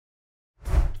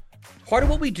Part of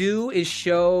what we do is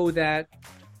show that,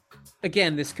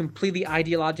 again, this completely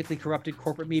ideologically corrupted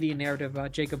corporate media narrative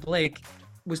about Jacob Blake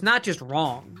was not just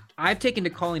wrong. I've taken to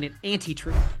calling it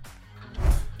anti-truth.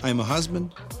 I am a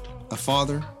husband, a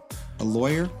father, a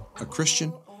lawyer, a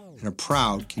Christian, and a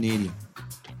proud Canadian.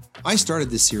 I started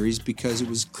this series because it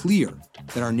was clear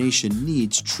that our nation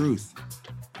needs truth.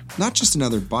 Not just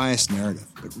another biased narrative,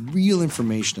 but real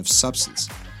information of substance.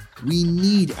 We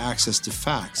need access to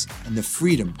facts and the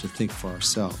freedom to think for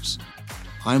ourselves.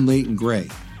 I'm Leighton Gray,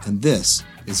 and this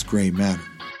is Gray Matter.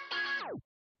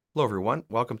 Hello, everyone.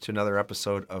 Welcome to another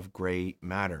episode of Gray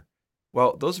Matter.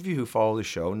 Well, those of you who follow the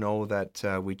show know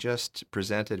that we just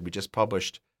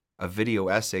published a video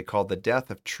essay called The Death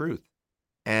of Truth.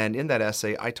 And in that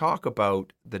essay, I talk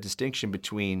about the distinction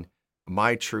between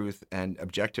my truth and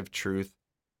objective truth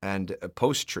and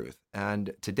post-truth.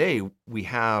 And today we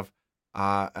have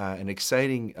an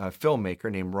exciting filmmaker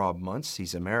named Rob Montz.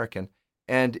 He's American,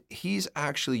 and he's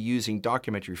actually using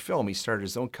documentary film. He started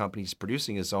his own company. He's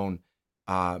producing his own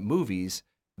movies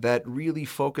that really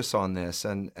focus on this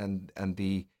and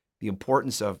the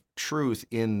importance of truth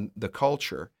in the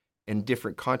culture in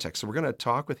different contexts. So we're going to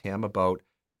talk with him about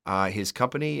his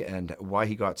company and why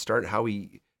he got started, how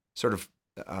he sort of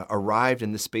arrived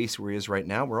in the space where he is right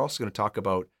now. We're also going to talk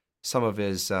about some of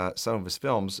his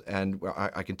films, and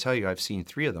I can tell you I've seen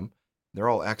 3 of them. They're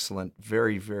all excellent,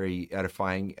 very, very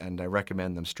edifying, and I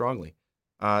recommend them strongly.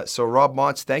 So Rob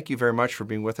Montz, thank you very much for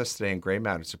being with us today in Gray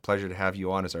Matter. It's a pleasure to have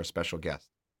you on as our special guest.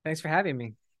 Thanks for having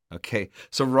me. Okay,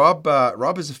 so Rob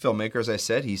is a filmmaker, as I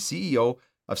said. He's CEO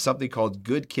of something called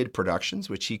Good Kid Productions,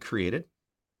 which he created,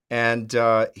 and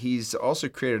he's also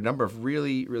created a number of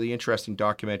really, really interesting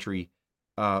documentary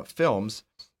films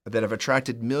that have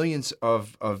attracted millions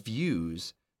of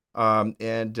views.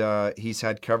 And he's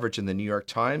had coverage in the New York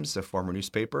Times, a former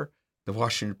newspaper, the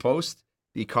Washington Post,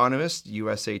 The Economist,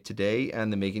 USA Today,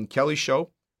 and the Megyn Kelly Show.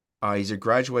 He's a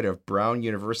graduate of Brown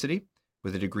University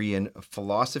with a degree in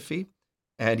philosophy,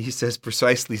 and he says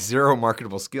precisely 0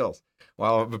 marketable skills.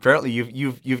 Well, apparently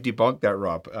you've debunked that,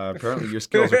 Rob. Apparently your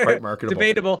skills are quite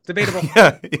marketable. Debatable.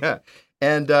 Yeah.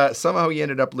 And somehow he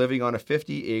ended up living on a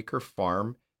 50-acre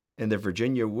farm in the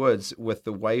Virginia woods with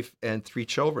the wife and 3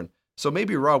 children. So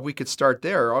maybe, Rob, we could start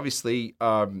there. Obviously,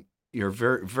 you're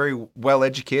very, very well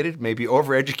educated, maybe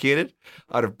overeducated,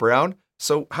 out of Brown.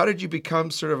 So how did you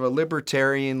become sort of a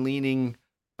libertarian-leaning,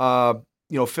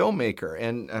 filmmaker?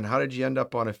 And how did you end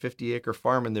up on a 50-acre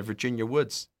farm in the Virginia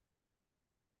woods?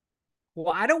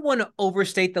 Well, I don't want to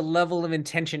overstate the level of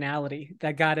intentionality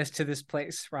that got us to this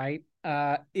place, right?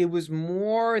 It was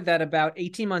more that about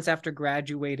 18 months after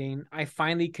graduating, I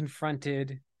finally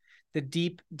confronted the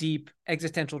deep, deep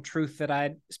existential truth that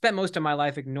I'd spent most of my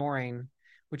life ignoring,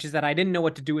 which is that I didn't know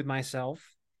what to do with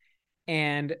myself.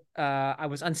 And I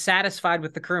was unsatisfied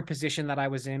with the current position that I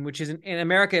was in, which is in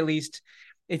America, at least,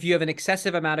 if you have an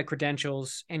excessive amount of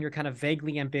credentials and you're kind of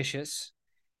vaguely ambitious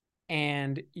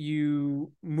and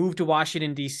you move to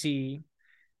Washington, D.C.,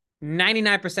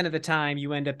 99% of the time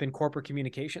you end up in corporate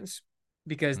communications,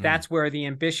 because that's where the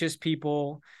ambitious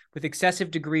people with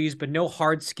excessive degrees but no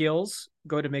hard skills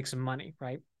go to make some money,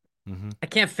 right? Mm-hmm. I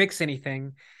can't fix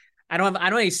anything. I don't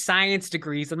have any science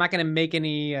degrees. I'm not going to make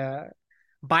any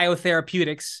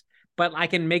biotherapeutics, but I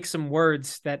can make some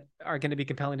words that are going to be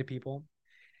compelling to people.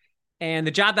 And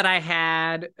the job that I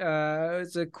had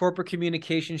was a corporate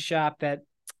communication shop that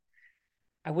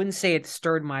I wouldn't say it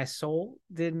stirred my soul.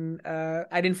 I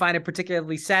didn't find it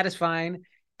particularly satisfying,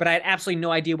 but I had absolutely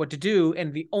no idea what to do.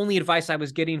 And the only advice I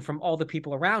was getting from all the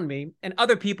people around me and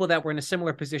other people that were in a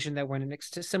similar position that were in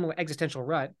a similar existential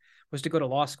rut was to go to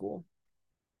law school.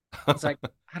 It's like,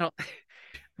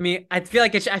 I feel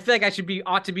like I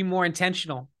ought to be more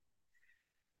intentional.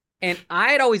 And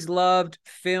I had always loved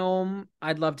film.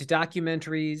 I'd loved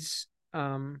documentaries.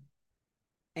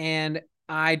 And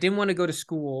I didn't want to go to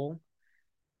school.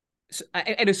 So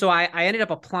I ended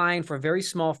up applying for a very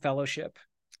small fellowship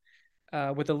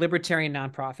with a libertarian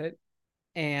nonprofit.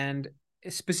 And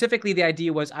specifically, the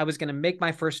idea was I was going to make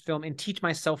my first film and teach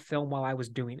myself film while I was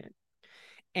doing it.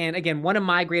 And again, one of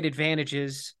my great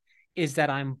advantages is that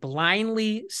I'm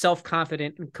blindly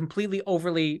self-confident and completely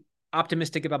overly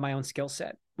optimistic about my own skill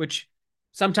set, which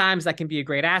sometimes that can be a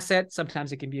great asset.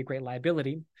 Sometimes it can be a great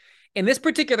liability. In this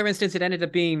particular instance, it ended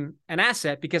up being an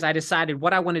asset because I decided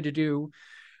what I wanted to do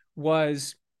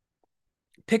was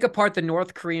pick apart the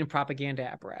North Korean propaganda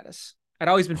apparatus. I'd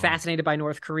always been fascinated by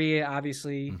North Korea,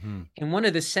 obviously. Mm-hmm. And one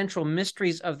of the central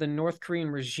mysteries of the North Korean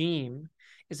regime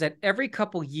is that every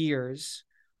couple years,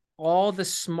 all the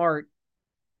smart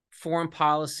foreign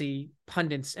policy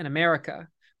pundits in America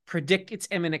predict its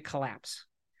imminent collapse.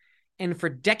 And for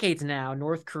decades now,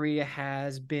 North Korea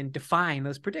has been defying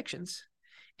those predictions.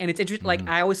 And it's interesting. Like, Mm-hmm.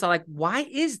 I always thought, like, why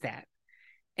is that?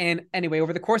 And anyway,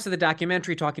 over the course of the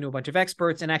documentary, talking to a bunch of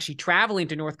experts and actually traveling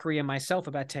to North Korea myself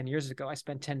about 10 years ago, I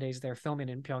spent 10 days there filming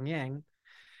in Pyongyang.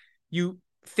 You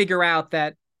figure out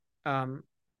that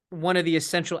one of the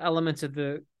essential elements of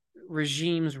the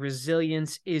regime's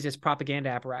resilience is its propaganda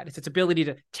apparatus, its ability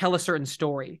to tell a certain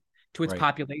story to its Right.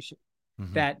 population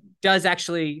Mm-hmm. that does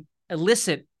actually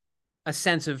elicit a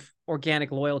sense of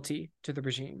organic loyalty to the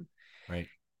regime. Right.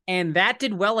 And that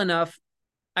did well enough.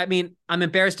 I mean, I'm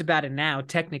embarrassed about it now,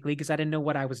 technically, because I didn't know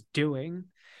what I was doing.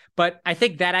 But I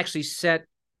think that actually set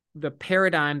the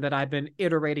paradigm that I've been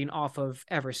iterating off of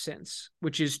ever since,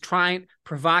 which is trying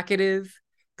provocative,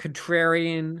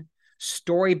 contrarian,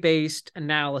 story-based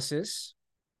analysis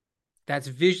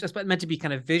that's meant to be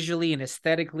kind of visually and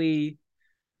aesthetically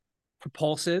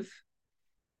propulsive,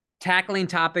 tackling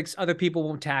topics other people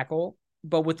won't tackle,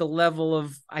 but with the level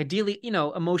of ideally,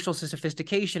 emotional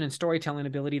sophistication and storytelling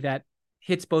ability that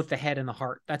hits both the head and the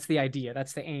heart. That's the idea.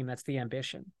 That's the aim. That's the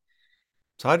ambition.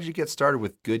 So how did you get started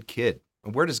with Good Kid?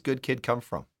 And where does Good Kid come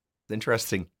from?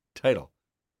 Interesting title.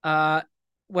 Well,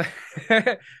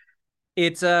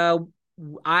 it's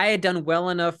I had done well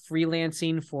enough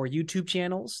freelancing for YouTube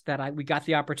channels that we got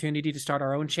the opportunity to start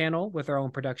our own channel with our own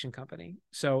production company.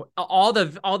 So all the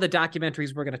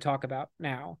documentaries we're going to talk about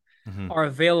now are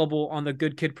available on the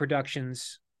Good Kid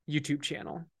Productions YouTube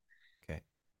channel. Okay.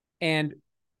 And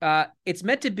it's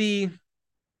meant to be,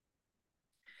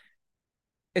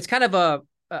 it's kind of a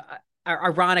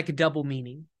ironic double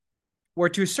meaning, where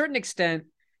to a certain extent,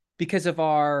 because of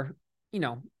our,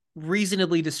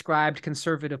 reasonably described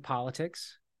conservative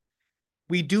politics,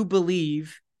 we do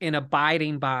believe in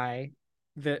abiding by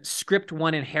the script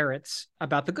one inherits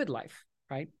about the good life,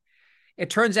 right? It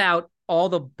turns out all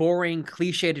the boring,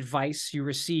 cliched advice you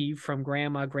receive from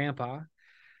grandma, grandpa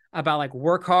about like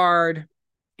work hard,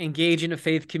 engage in a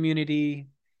faith community,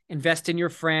 invest in your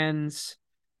friends,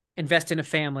 invest in a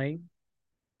family,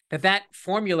 that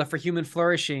formula for human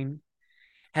flourishing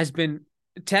has been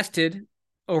tested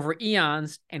over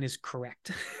eons and is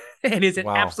correct. And is it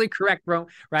Wow. absolutely correct, bro?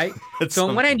 Right? That's So on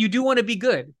one something. hand, you do want to be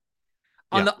good.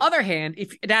 On Yeah. the other hand,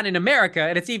 if down in America,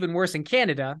 and it's even worse in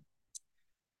Canada,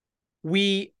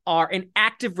 we are in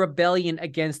active rebellion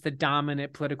against the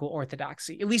dominant political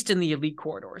orthodoxy, at least in the elite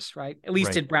corridors, right? At least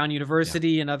Right. at Brown Yeah.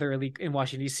 University and other elite in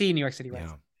Washington, D.C., New York City, right?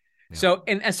 Yeah. Yeah. So,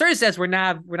 in a certain sense, we're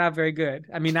not very good.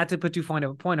 I mean, not to put too fine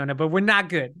of a point on it, but we're not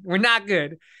good. We're not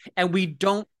good. And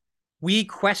we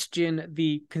question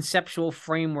the conceptual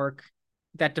framework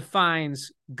that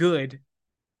defines good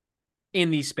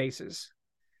in these spaces.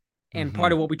 And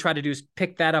part of what we try to do is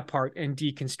pick that apart and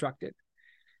deconstruct it.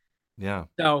 Yeah.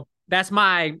 So that's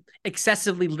my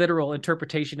excessively literal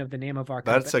interpretation of the name of our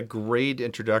company. That's a great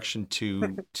introduction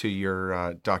to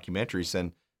your documentaries,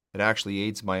 and it actually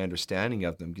aids my understanding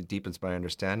of them, deepens my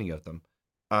understanding of them.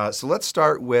 So let's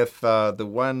start with the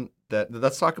one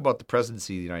let's talk about the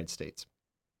presidency of the United States.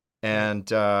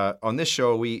 And on this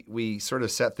show, we sort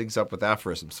of set things up with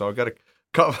aphorisms. So I've got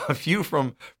a few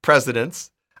from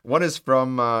presidents. One is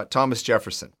from Thomas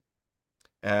Jefferson.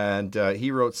 And he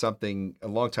wrote something a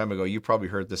long time ago. You probably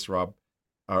heard this, Rob,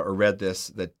 or read this,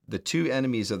 that the two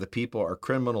enemies of the people are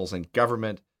criminals and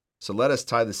government. So let us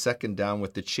tie the second down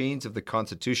with the chains of the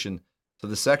Constitution, so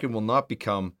the second will not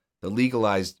become the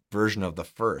legalized version of the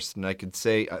first. And I could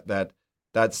say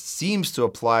that seems to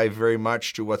apply very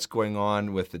much to what's going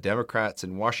on with the Democrats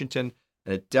in Washington,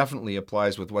 and it definitely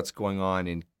applies with what's going on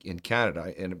in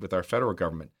Canada and with our federal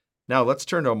government. Now let's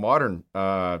turn to a modern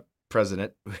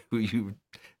president who you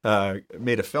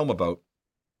made a film about.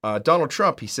 Donald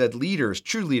Trump, he said,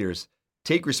 true leaders,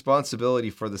 take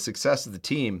responsibility for the success of the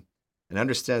team and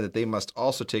understand that they must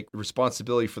also take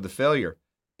responsibility for the failure.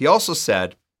 He also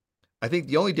said, I think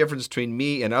the only difference between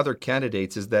me and other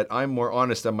candidates is that I'm more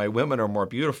honest and my women are more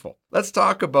beautiful. Let's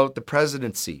talk about the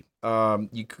presidency.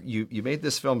 You made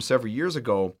this film several years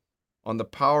ago on the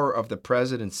power of the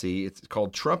presidency. It's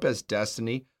called Trump as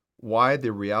Destiny, Why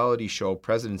the Reality Show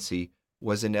Presidency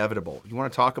Was Inevitable. You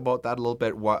want to talk about that a little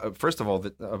bit? First of all,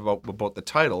 about the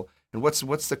title, and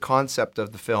what's the concept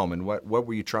of the film, and what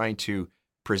were you trying to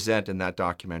present in that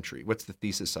documentary? What's the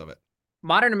thesis of it?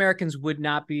 Modern Americans would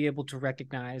not be able to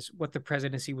recognize what the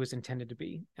presidency was intended to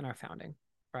be in our founding,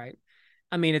 right?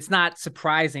 I mean, it's not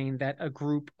surprising that a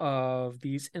group of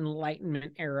these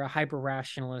Enlightenment era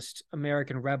hyper-rationalist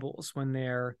American rebels, when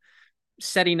they're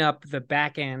setting up the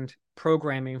back end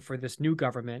programming for this new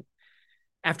government,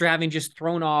 after having just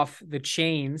thrown off the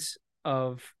chains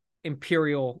of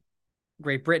imperial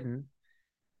Great Britain,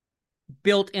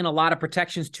 built in a lot of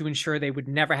protections to ensure they would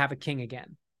never have a king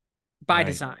again by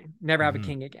design, never have a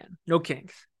king again, no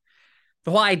kings.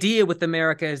 The whole idea with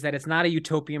America is that it's not a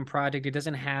utopian project. It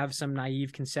doesn't have some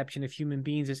naive conception of human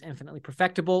beings as infinitely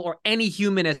perfectible or any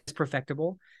human as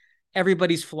perfectible.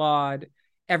 Everybody's flawed.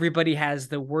 Everybody has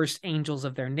the worst angels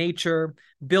of their nature.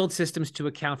 Build systems to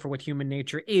account for what human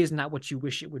nature is, not what you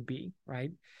wish it would be,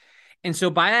 right? And so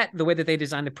by that, the way that they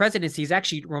designed the presidency is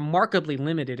actually remarkably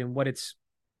limited in what its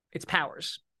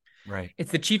powers. Right.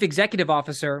 It's the chief executive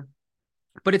officer,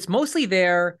 but it's mostly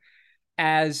there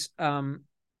as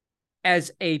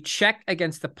a check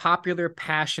against the popular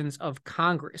passions of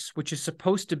Congress, which is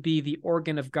supposed to be the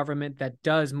organ of government that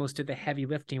does most of the heavy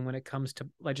lifting when it comes to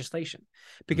legislation,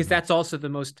 because that's also the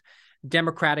most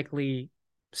democratically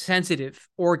sensitive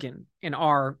organ in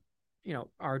our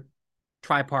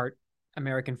tripart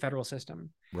American federal system.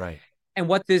 Right. And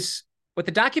what the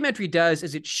documentary does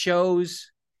is it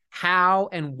shows how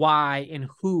and why and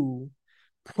who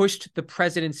pushed the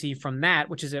presidency from that,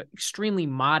 which is an extremely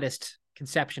modest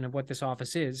conception of what this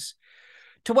office is,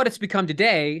 to what it's become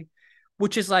today,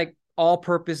 which is like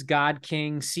all-purpose God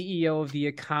King, CEO of the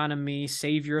economy,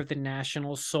 savior of the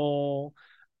national soul,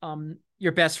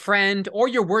 your best friend or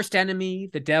your worst enemy,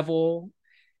 the devil.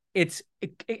 It's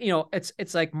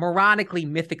like moronically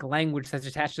mythic language that's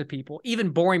attached to people, even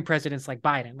boring presidents like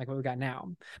Biden, like what we got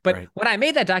now. But when I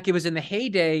made that doc, it was in the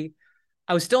heyday.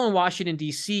 I was still in Washington,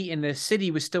 D.C., and the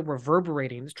city was still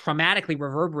traumatically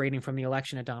reverberating from the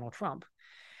election of Donald Trump.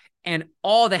 And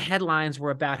all the headlines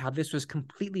were about how this was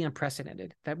completely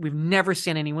unprecedented, that we've never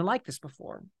seen anyone like this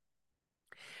before.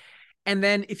 And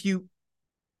then if you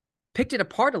picked it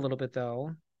apart a little bit,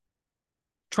 though,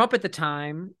 Trump at the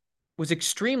time was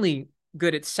extremely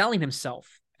good at selling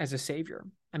himself as a savior.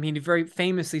 I mean, he very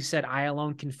famously said, "I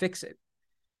alone can fix it."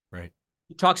 Right.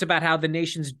 He talks about how the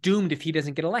nation's doomed if he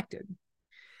doesn't get elected.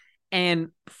 And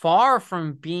far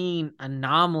from being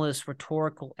anomalous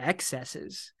rhetorical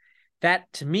excesses,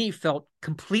 that to me felt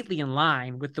completely in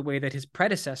line with the way that his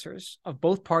predecessors of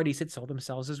both parties had sold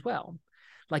themselves as well.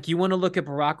 Like, you want to look at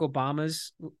Barack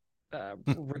Obama's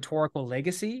rhetorical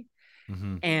legacy,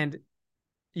 and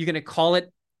you're going to call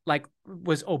it, like,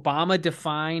 was Obama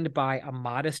defined by a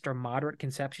modest or moderate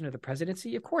conception of the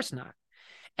presidency? Of course not.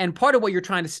 And part of what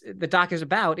the doc is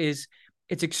about is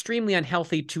it's extremely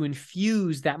unhealthy to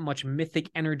infuse that much mythic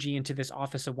energy into this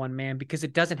office of one man, because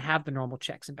it doesn't have the normal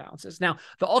checks and balances. Now,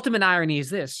 the ultimate irony is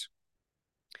this.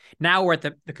 Now we're at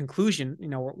the conclusion,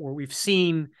 where we've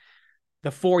seen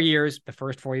the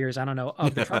first 4 years, I don't know,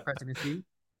 of the Trump presidency.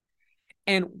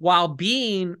 And while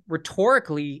being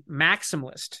rhetorically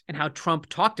maximalist in how Trump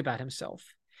talked about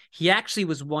himself, he actually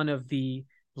was one of the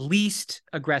least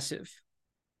aggressive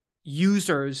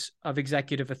users of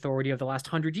executive authority of the last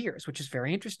 100 years, which is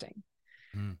very interesting,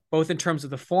 both in terms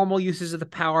of the formal uses of the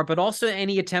power, but also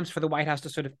any attempts for the White House to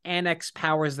sort of annex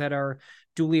powers that are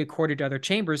duly accorded to other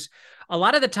chambers. A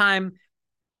lot of the time,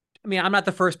 I mean, I'm not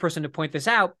the first person to point this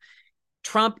out,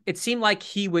 Trump, it seemed like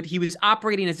he was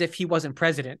operating as if he wasn't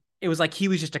president. It was like he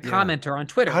was just a commenter on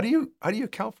Twitter. How do you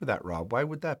account for that, Rob? Why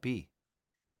would that be?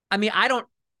 I mean, I don't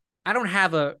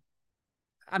have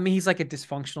he's like a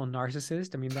dysfunctional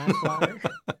narcissist. I mean, that's why.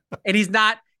 And he's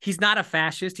not a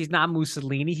fascist. He's not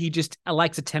Mussolini. He just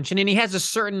likes attention. And he has a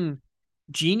certain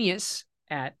genius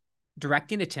at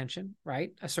directing attention,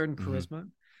 right? A certain charisma.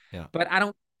 Yeah. But I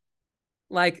don't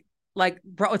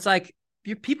bro, it's like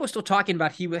people are still talking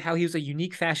about how he was a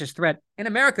unique fascist threat. In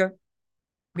America,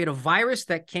 we had a virus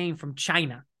that came from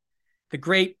China, the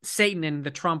great Satan in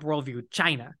the Trump worldview,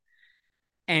 China.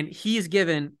 And he is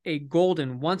given a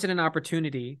golden, once in an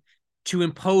opportunity to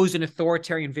impose an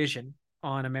authoritarian vision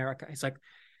on America. It's like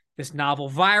this novel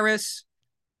virus.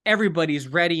 Everybody's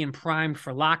ready and primed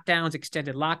for lockdowns,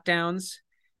 extended lockdowns.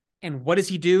 And what does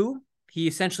he do? He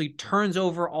essentially turns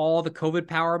over all the COVID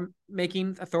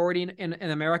power-making authority in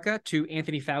America to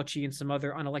Anthony Fauci and some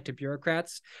other unelected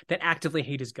bureaucrats that actively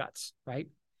hate his guts, right?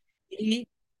 He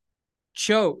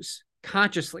chose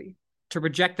consciously to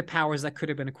reject the powers that could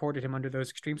have been accorded him under those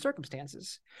extreme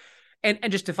circumstances. And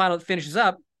just to finish this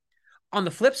up, on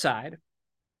the flip side,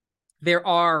 there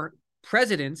are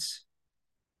presidents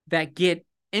that get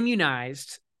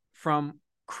immunized from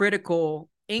critical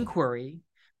inquiry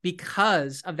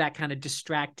because of that kind of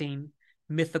distracting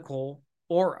mythical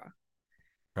aura.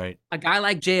 Right. A guy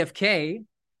like JFK,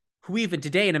 who even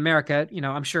today in America,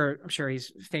 I'm sure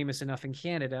he's famous enough in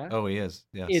Canada. Oh, he is.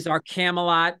 Yes. Is our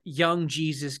Camelot young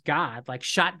Jesus God, like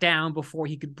shot down before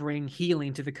he could bring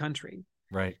healing to the country.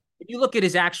 Right. If you look at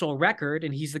his actual record,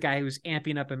 and he's the guy who's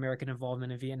amping up American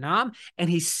involvement in Vietnam,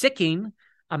 and he's sicking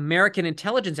American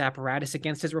intelligence apparatus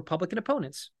against his Republican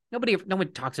opponents. No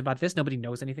one talks about this. Nobody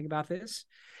knows anything about this.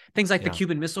 Things like the Yeah.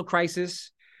 Cuban Missile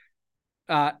Crisis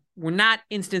were not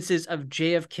instances of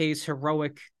JFK's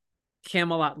heroic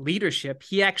Camelot leadership.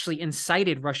 He actually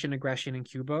incited Russian aggression in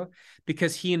Cuba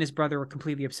because he and his brother were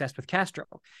completely obsessed with Castro.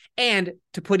 And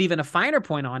to put even a finer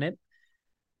point on it,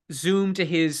 zoom to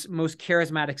his most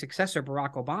charismatic successor,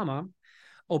 Barack Obama.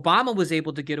 Obama was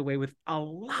able to get away with a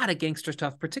lot of gangster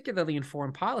stuff, particularly in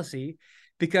foreign policy,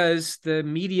 because the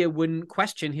media wouldn't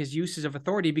question his uses of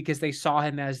authority because they saw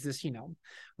him as this,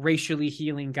 racially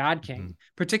healing God King, Mm-hmm.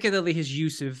 particularly his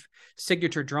use of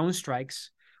signature drone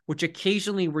strikes, which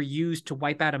occasionally were used to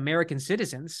wipe out American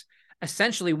citizens,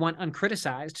 essentially went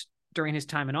uncriticized during his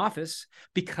time in office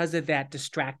because of that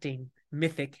distracting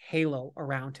mythic halo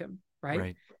around him, right?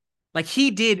 Right. Like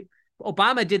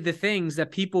Obama did the things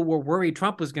that people were worried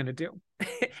Trump was going to do.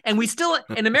 And we still,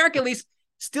 in America at least,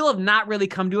 still have not really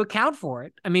come to account for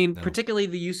it. I mean, No. particularly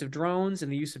the use of drones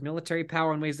and the use of military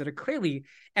power in ways that are clearly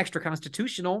extra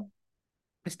constitutional.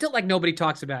 It's still like nobody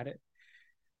talks about it.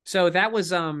 So that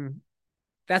was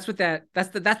that's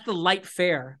the light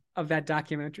fare of that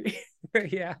documentary.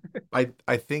 Yeah.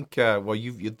 I think well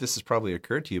this has probably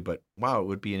occurred to you, but wow, it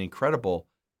would be an incredible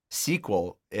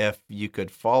sequel if you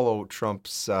could follow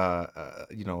Trump's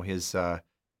his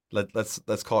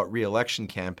let's call it re-election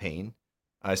campaign,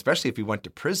 especially if he went to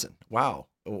prison. Wow,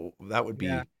 that would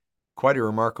Yeah. be quite a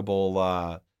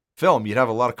remarkable film. You'd have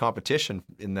a lot of competition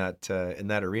in that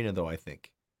arena, though, I think.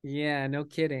 Yeah, no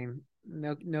kidding.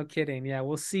 No kidding. Yeah,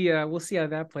 we'll see how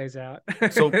that plays out.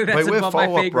 So by That's way of above my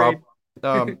follow pay up, Rob,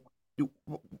 grade. um,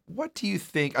 what do you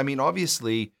think? I mean,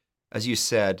 obviously, as you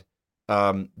said,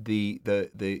 the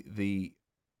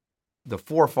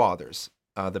forefathers,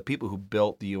 the people who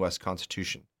built the U.S.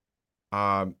 Constitution,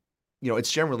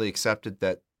 it's generally accepted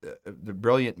that the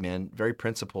brilliant men, very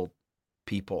principled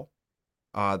people,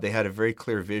 they had a very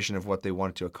clear vision of what they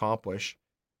wanted to accomplish,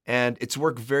 and it's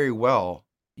worked very well,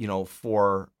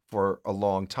 for a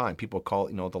long time. People call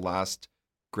it, the last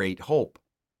great hope,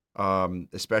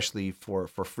 especially for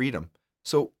freedom.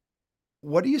 So,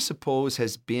 what do you suppose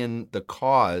has been the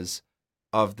cause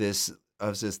of this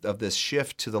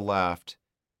shift to the left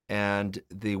and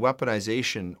the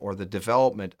weaponization or the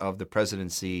development of the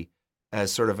presidency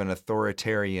as sort of an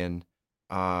authoritarian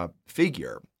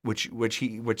figure, which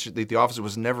the officer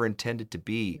was never intended to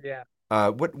be? Yeah.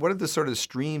 What are the sort of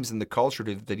streams in the culture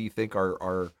that you think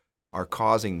are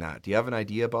causing that? Do you have an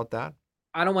idea about that?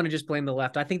 I don't want to just blame the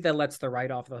left. I think that lets the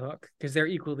right off the hook because they're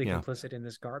equally Yeah. complicit in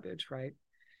this garbage, right?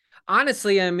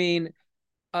 Honestly, I mean,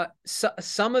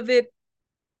 some of it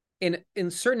in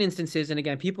certain instances, and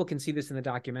again, people can see this in the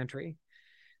documentary.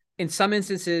 In some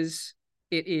instances,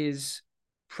 it is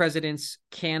presidents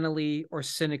cannily or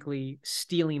cynically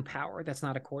stealing power that's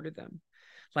not accorded them.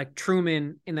 Like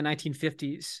Truman in the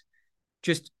 1950s,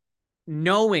 just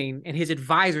knowing and his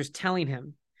advisors telling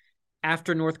him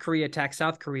after North Korea attacked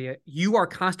South Korea, you are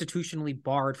constitutionally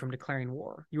barred from declaring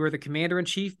war. You are the commander in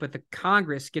chief, but the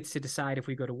Congress gets to decide if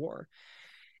we go to war.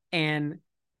 And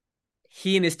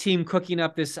he and his team cooking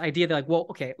up this idea. They're like, well,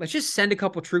 okay, let's just send a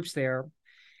couple troops there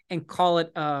and call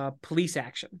it a police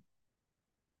action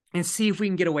and see if we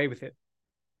can get away with it.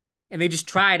 And they just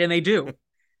try it and they do.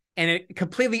 And it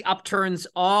completely upturns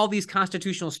all these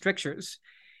constitutional strictures.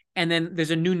 And then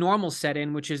there's a new normal set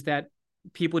in, which is that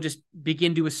people just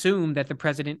begin to assume that the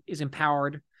president is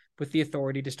empowered with the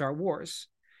authority to start wars.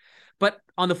 But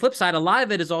on the flip side, a lot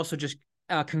of it is also just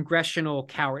congressional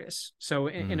cowardice. So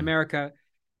in America,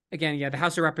 again, the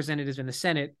House of Representatives and the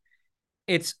Senate,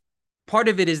 it's part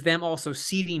of it is them also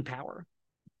ceding power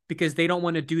because they don't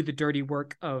want to do the dirty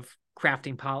work of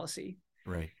crafting policy.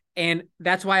 Right. And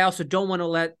that's why I also don't want to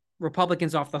let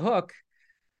Republicans off the hook.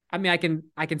 I mean,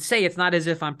 I can say it's not as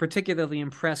if I'm particularly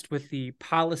impressed with the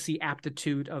policy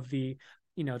aptitude of the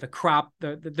crop,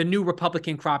 the new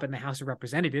Republican crop in the House of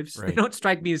Representatives. Right. They don't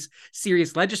strike me as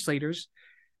serious legislators.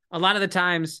 A lot of the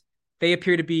times they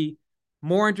appear to be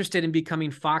more interested in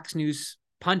becoming Fox News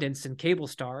pundits and cable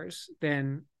stars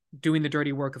than doing the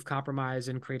dirty work of compromise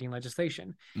and creating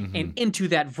legislation. Mm-hmm. And into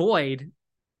that void,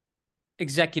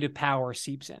 executive power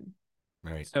seeps in.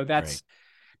 Right. So that's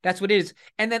what it is.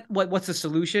 And then what's the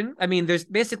solution? I mean, there's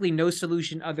basically no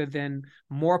solution other than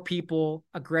more people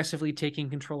aggressively taking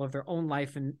control of their own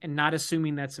life and not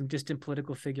assuming that some distant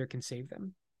political figure can save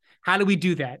them. How do we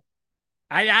do that?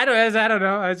 I don't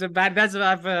know.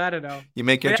 I don't know. You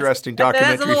make interesting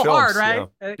documentary that's a little films. hard,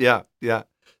 right? Yeah.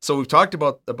 So we've talked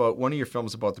about one of your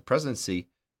films about the presidency.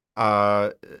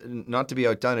 Not to be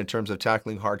outdone in terms of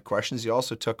tackling hard questions, you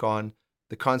also took on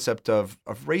the concept of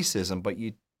racism, but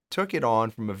you took it on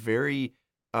from a very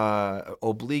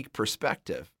oblique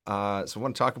perspective. So I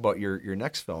want to talk about your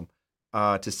next film.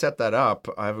 To set that up,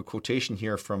 I have a quotation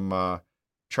here from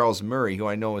Charles Murray, who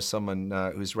I know is someone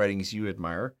whose writings you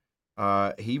admire.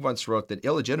 He once wrote that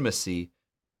illegitimacy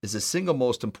is the single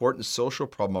most important social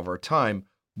problem of our time,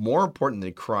 more important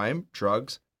than crime,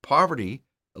 drugs, poverty,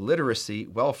 illiteracy,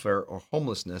 welfare, or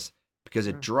homelessness, because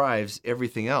it drives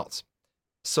everything else.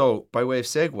 So, by way of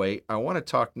segue, I want to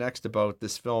talk next about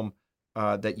this film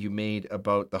that you made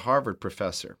about the Harvard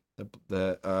professor,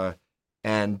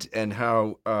 and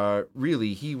how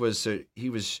really he was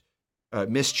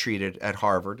mistreated at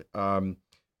Harvard.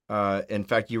 In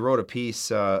fact, you wrote a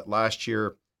piece last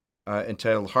year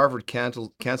entitled "Harvard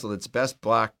Canceled Its Best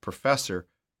Black Professor."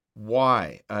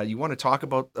 Why? You want to talk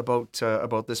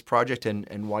about this project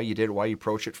and why you did it, why you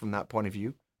approach it from that point of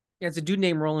view? Yeah, it's a dude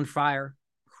named Roland Fryer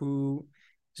who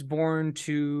is born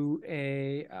to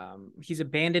he's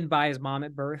abandoned by his mom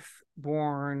at birth,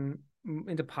 born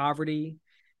into poverty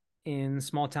in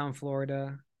small town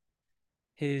Florida.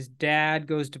 His dad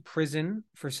goes to prison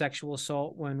for sexual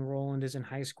assault when Roland is in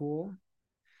high school.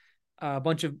 A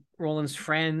bunch of Roland's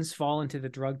friends fall into the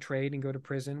drug trade and go to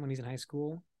prison when he's in high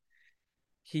school.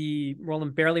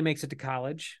 Roland barely makes it to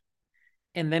college.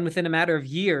 And then within a matter of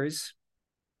years,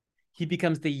 he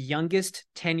becomes the youngest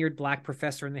tenured Black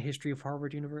professor in the history of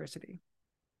Harvard University.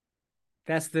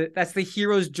 That's the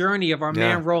hero's journey of our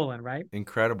man Roland, right?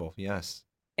 Incredible, yes.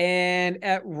 And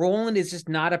Roland is just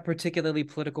not a particularly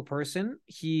political person.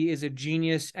 He is a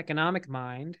genius economic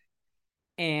mind.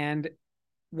 And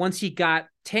once he got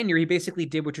tenure, he basically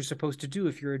did what you're supposed to do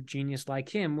if you're a genius like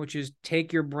him, which is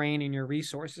take your brain and your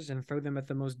resources and throw them at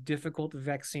the most difficult,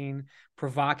 vexing,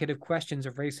 provocative questions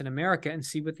of race in America and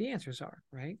see what the answers are,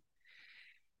 right?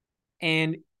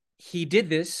 And he did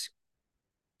this,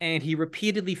 and he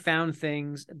repeatedly found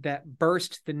things that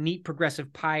burst the neat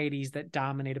progressive pieties that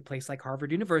dominate a place like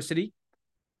Harvard University.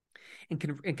 And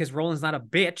because Roland's not a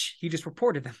bitch, he just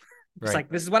reported them. It's like,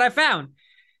 this is what I found.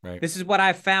 Right. This is what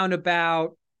I found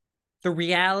about the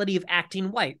reality of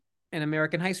acting white in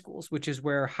American high schools, which is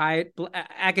where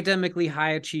academically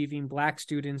high-achieving Black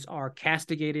students are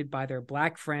castigated by their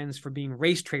Black friends for being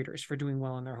race traitors, for doing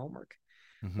well on their homework.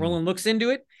 Mm-hmm. Roland looks into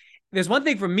it. There's one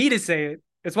thing for me to say it.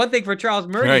 It's one thing for Charles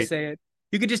Murray to say it.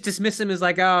 You could just dismiss him as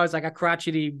like, oh, it's like a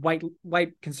crotchety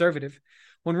white conservative.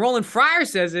 When Roland Fryer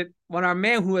says it, when our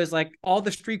man who has like all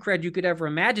the street cred you could ever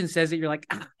imagine says it, you're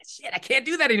like, shit, I can't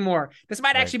do that anymore. This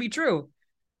might actually be true.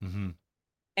 Mm-hmm.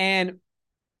 And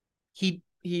he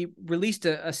released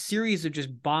a series of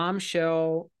just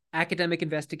bombshell academic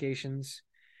investigations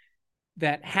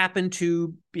that happened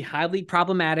to be highly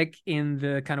problematic in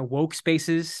the kind of woke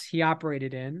spaces he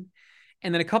operated in.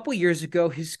 And then a couple of years ago,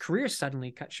 his career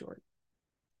suddenly cut short.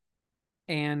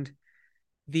 And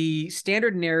the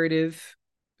standard narrative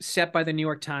set by the New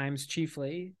York Times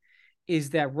chiefly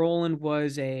is that Roland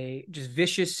was a just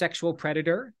vicious sexual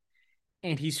predator,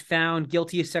 and he's found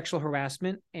guilty of sexual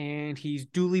harassment, and he's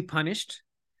duly punished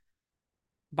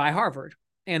by Harvard.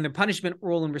 And the punishment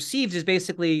Roland receives is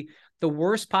basically the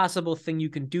worst possible thing you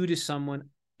can do to someone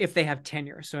if they have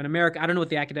tenure. So in America, I don't know what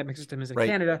the academic system is in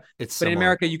Canada, but in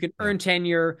America, you can earn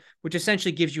tenure, which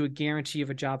essentially gives you a guarantee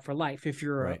of a job for life if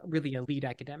you're a really elite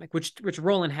academic, which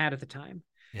Roland had at the time.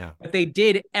 Yeah. But they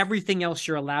did everything else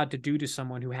you're allowed to do to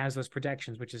someone who has those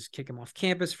protections, which is kick him off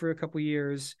campus for a couple of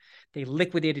years. They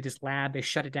liquidated his lab. They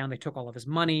shut it down. They took all of his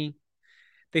money.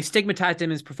 They stigmatized him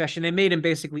in his profession. They made him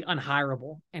basically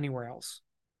unhireable anywhere else.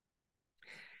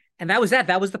 And that was that.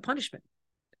 That was the punishment.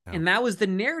 Yeah. And that was the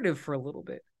narrative for a little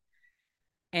bit.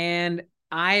 And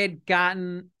I had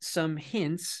gotten some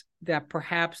hints that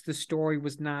perhaps the story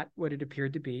was not what it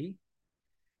appeared to be.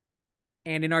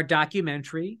 And in our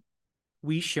documentary,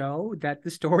 we show that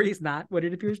the story is not what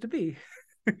it appears to be.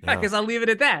 Yeah. I guess I'll leave it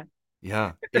at that.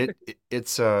 Yeah.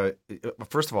 It's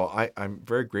first of all, I'm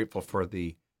very grateful for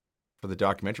the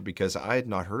documentary because I had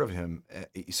not heard of him.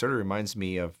 He sort of reminds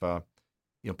me of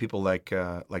people like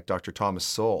Dr. Thomas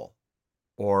Sowell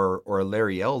or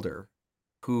Larry Elder,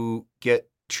 who get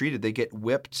treated, they get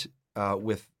whipped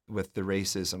with the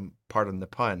racism, pardon the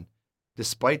pun,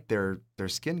 despite their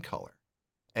skin color.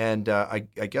 And I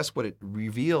guess what it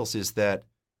reveals is that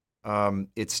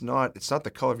it's not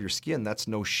the color of your skin. That's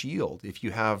no shield. If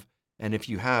you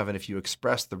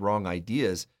express the wrong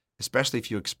ideas, especially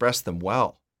if you express them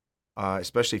well,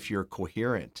 especially if you're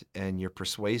coherent and you're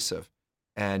persuasive,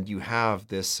 and you have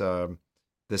this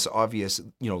obvious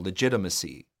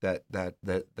legitimacy that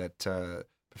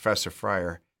Professor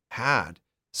Fryer had.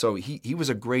 So he was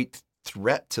a great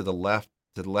threat to the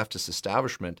leftist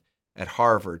establishment at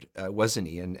Harvard, wasn't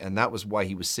he? And that was why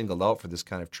he was singled out for this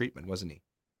kind of treatment, wasn't he?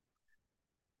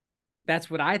 That's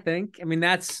what I think. I mean,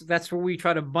 that's where we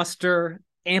try to muster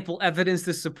ample evidence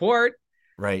to support.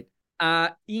 Right.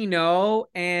 And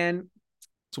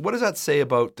So what does that say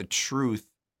about the truth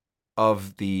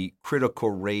of the critical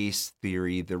race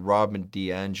theory, the Robin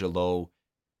DiAngelo,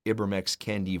 Ibram X.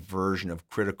 Kendi version of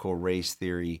critical race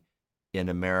theory in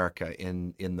America,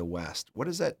 in the West? What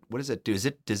does that do?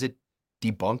 Does it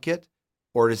debunk it,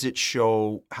 or does it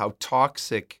show how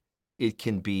toxic it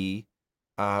can be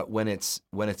when it's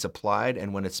applied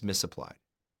and when it's misapplied?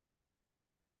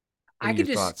 What are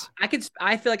your thoughts?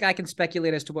 I feel like I can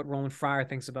speculate as to what Roland Fryer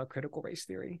thinks about critical race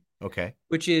theory, Okay.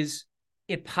 which is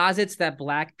it posits that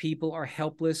Black people are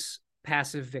helpless,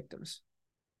 passive victims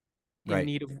in Right.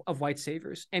 need of white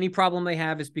saviors. Any problem they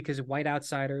have is because of white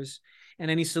outsiders, and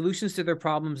any solutions to their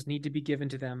problems need to be given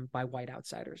to them by white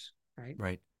outsiders, right?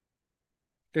 Right.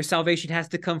 Their salvation has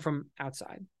to come from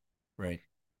outside. Right.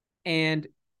 And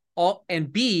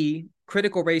B,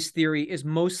 critical race theory is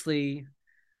mostly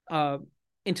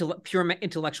pure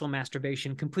intellectual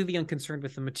masturbation, completely unconcerned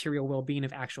with the material well-being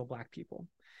of actual Black people.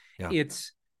 Yeah.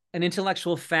 It's an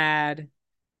intellectual fad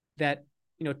that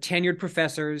tenured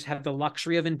professors have the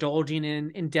luxury of indulging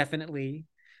in indefinitely,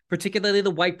 particularly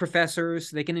the white professors.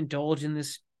 They can indulge in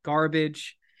this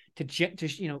garbage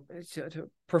to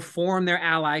perform their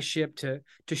allyship,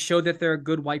 to show that they're a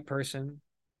good white person,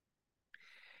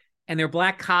 and their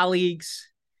Black colleagues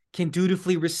can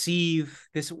dutifully receive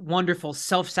this wonderful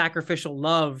self-sacrificial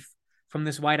love from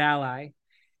this white ally.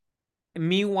 And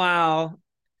meanwhile,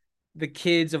 the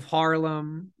kids of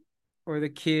Harlem or the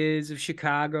kids of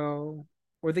Chicago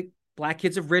or the Black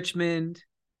kids of Richmond,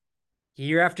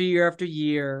 year after year after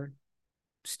year,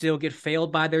 still get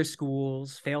failed by their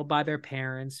schools, failed by their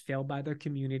parents, failed by their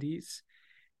communities,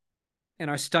 and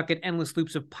are stuck in endless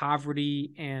loops of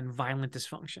poverty and violent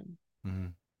dysfunction. Mm-hmm.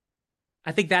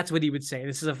 I think that's what he would say.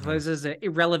 This is an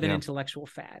irrelevant intellectual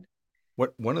fad.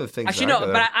 One of the things actually no,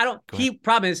 but I don't. He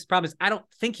promise. I don't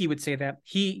think he would say that.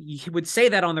 He would say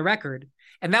that on the record,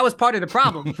 and that was part of the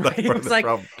problem. Right? It was like,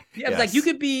 it's like you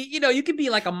could be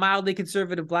like a mildly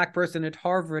conservative Black person at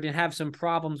Harvard and have some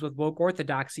problems with woke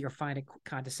orthodoxy or find it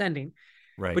condescending.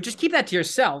 Right. But just keep that to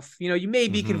yourself. You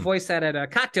maybe can voice that at a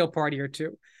cocktail party or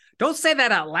two. Don't say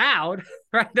that out loud.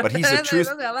 Right? But he's a truth.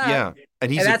 Yeah.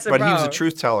 And he was a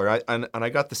truth teller. And I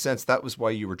got the sense that was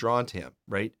why you were drawn to him,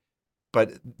 right?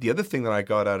 But the other thing that I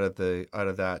got out of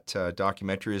that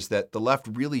documentary is that the left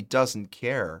really doesn't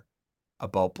care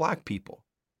about Black people.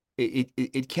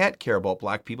 It can't care about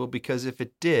Black people, because if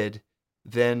it did,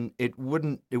 then it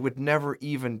would never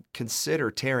even consider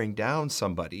tearing down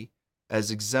somebody as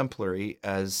exemplary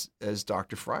as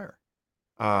Dr. Fryer.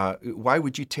 Why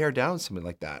would you tear down something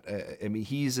like that? I mean,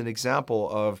 he's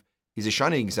a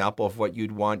shining example of what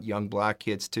you'd want young Black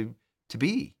kids to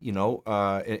be,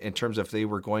 in terms of if they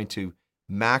were going to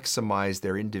maximize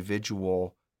their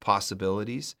individual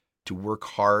possibilities, to work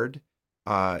hard,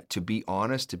 to be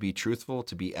honest, to be truthful,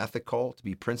 to be ethical, to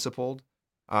be principled.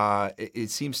 It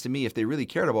seems to me if they really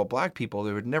cared about Black people,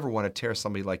 they would never want to tear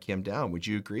somebody like him down. Would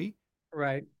you agree?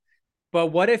 Right. But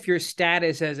what if your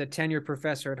status as a tenured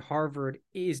professor at Harvard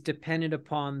is dependent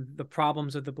upon the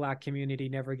problems of the Black community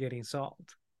never getting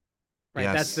solved? Right.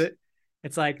 Yes. That's it.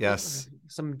 It's like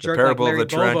some jerk like Larry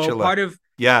Bobo.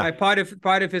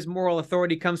 Part of his moral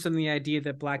authority comes from the idea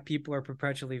that Black people are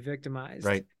perpetually victimized.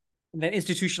 Right. And that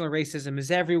institutional racism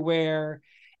is everywhere,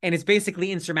 and it's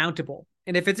basically insurmountable.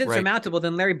 And if it's insurmountable,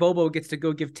 then Larry Bobo gets to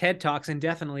go give TED Talks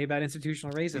indefinitely about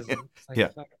institutional racism.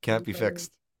 Can't be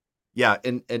fixed. Yeah,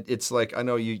 and it's like, I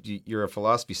know you're a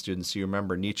philosophy student, so you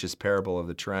remember Nietzsche's parable of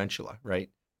the tarantula, right?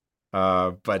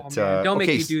 Don't make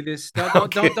me do this.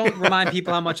 Don't remind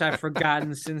people how much I've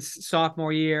forgotten since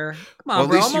sophomore year. Come on,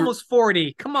 bro. I'm almost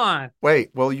 40. Come on. Wait,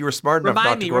 well, you were smart enough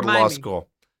not to go to law school.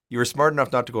 You were smart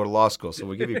enough not to go to law school, so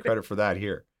we'll give you credit for that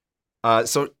here.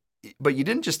 But you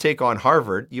didn't just take on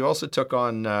Harvard. You also took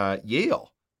on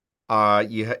Yale.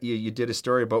 You did a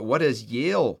story about what has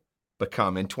Yale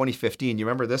become in 2015. You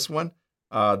remember this one?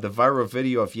 The viral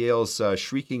video of Yale's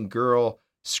shrieking girl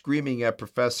screaming at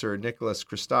Professor Nicholas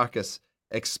Christakis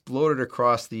exploded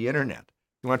across the internet.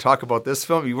 You want to talk about this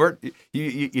film?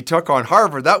 You took on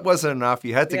Harvard. That wasn't enough.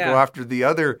 You had to go after the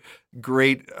other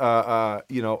great,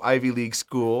 Ivy League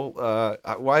school.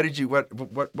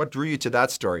 What drew you to that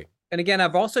story? And again,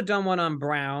 I've also done one on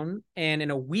Brown, and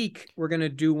in a week, we're going to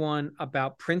do one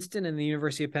about Princeton and the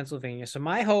University of Pennsylvania. So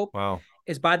my hope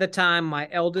is by the time my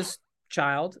eldest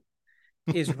child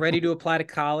is ready to apply to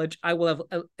college, I will have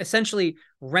essentially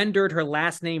rendered her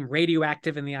last name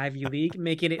radioactive in the Ivy League,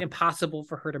 making it impossible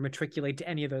for her to matriculate to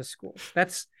any of those schools.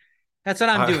 That's That's what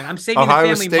I'm doing. I'm saving the Ohio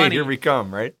family State, here money. we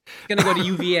come, right? It's gonna go to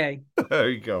UVA. There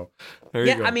you go. There you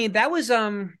Yeah, go. I mean that was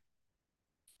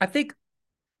I think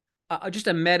just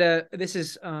a meta. This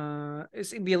is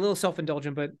it's gonna be a little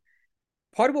self-indulgent, but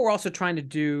part of what we're also trying to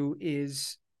do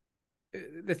is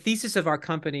the thesis of our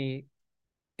company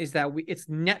is that it's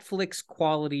Netflix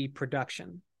quality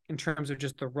production in terms of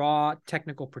just the raw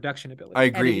technical production I ability,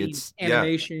 agree. editing, It's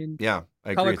animation, yeah,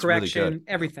 I color agree. It's really good. correction,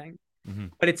 everything. Yeah. Hmm.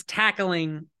 But it's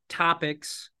tackling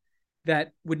topics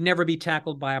that would never be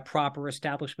tackled by a proper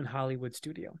establishment Hollywood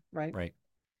studio, right? Right.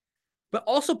 But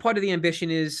also part of the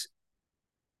ambition is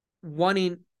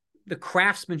wanting the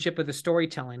craftsmanship of the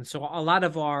storytelling. So a lot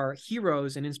of our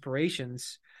heroes and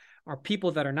inspirations are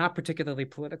people that are not particularly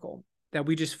political, that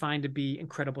we just find to be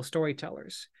incredible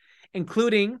storytellers,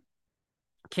 including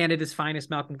Canada's finest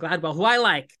Malcolm Gladwell, who I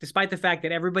like, despite the fact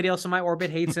that everybody else in my orbit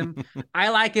hates him. I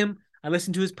like him. I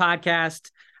listened to his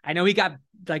podcast. I know he got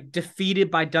like defeated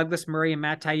by Douglas Murray and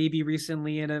Matt Taibbi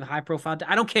recently in a high profile.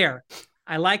 I don't care.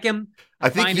 I like him. I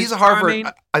think find he's him a Harvard. charming.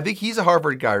 I think he's a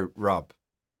Harvard guy, Rob.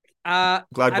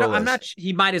 Gladwell I'm is. not.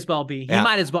 He might as well be. He Yeah.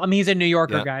 might as well. I mean, he's a New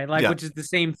Yorker Yeah. guy, like Yeah. which is the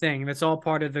same thing. That's all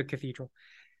part of the cathedral.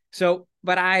 So,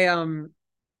 but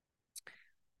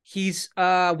he's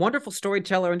a wonderful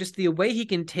storyteller, and just the way he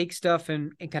can take stuff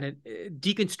and kind of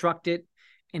deconstruct it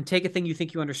and take a thing you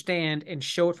think you understand and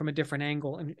show it from a different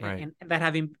angle, and Right. and that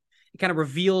having it kind of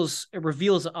reveals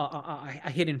a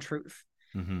hidden truth.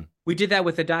 Mm-hmm. We did that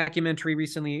with a documentary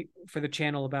recently for the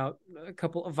channel about a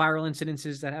couple of viral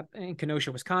incidences that happened in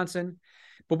Kenosha, Wisconsin.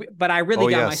 But I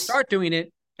really got my start doing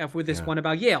it with this one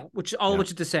about Yale, which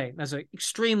is to say, that's an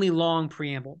extremely long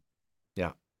preamble.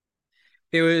 Yeah.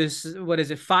 There was,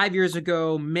 5 years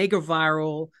ago, mega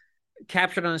viral,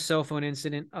 captured on a cell phone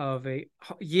incident of a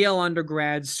Yale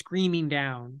undergrad screaming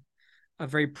down a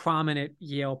very prominent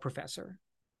Yale professor,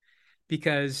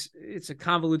 because it's a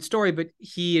convoluted story, but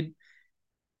he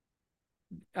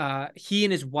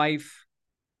and his wife,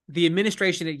 the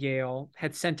administration at Yale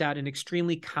had sent out an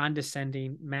extremely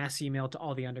condescending mass email to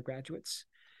all the undergraduates,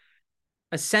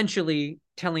 essentially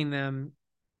telling them,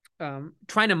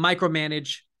 trying to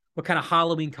micromanage what kind of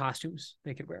Halloween costumes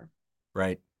they could wear.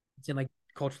 Right. It's in like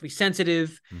culturally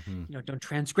sensitive, don't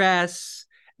transgress,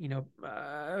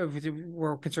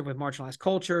 we're concerned with marginalized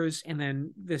cultures. And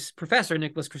then this professor,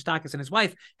 Nicholas Christakis, and his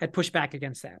wife had pushed back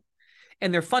against that.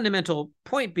 And their fundamental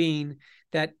point being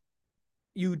that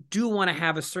you do want to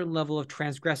have a certain level of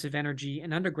transgressive energy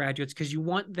in undergraduates because you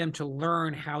want them to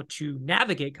learn how to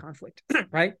navigate conflict,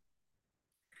 right?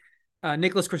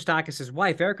 Nicholas Christakis'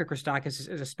 wife, Erica Christakis,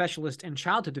 is a specialist in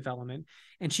childhood development,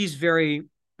 and she's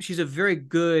a very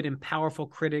good and powerful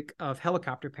critic of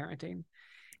helicopter parenting.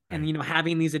 And,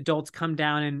 having these adults come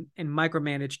down and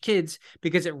micromanage kids,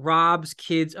 because it robs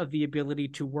kids of the ability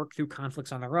to work through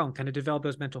conflicts on their own, kind of develop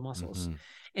those mental muscles. Mm-hmm.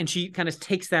 And she kind of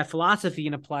takes that philosophy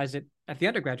and applies it at the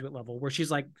undergraduate level, where she's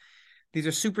like, these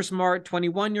are super smart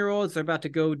 21-year-olds. They're about to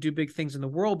go do big things in the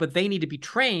world, but they need to be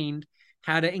trained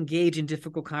how to engage in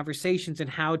difficult conversations and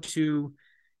how to,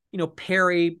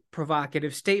 parry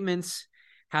provocative statements,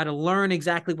 how to learn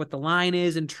exactly what the line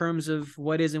is in terms of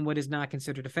what is and what is not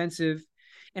considered offensive.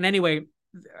 And anyway,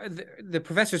 the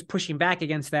professors pushing back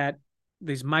against that,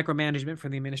 this micromanagement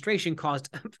from the administration, caused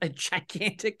a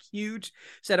gigantic, huge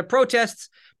set of protests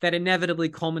that inevitably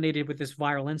culminated with this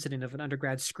viral incident of an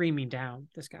undergrad screaming down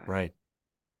this guy. Right.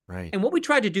 Right. And what we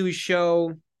tried to do is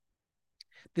show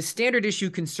the standard issue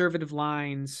conservative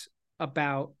lines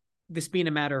about this being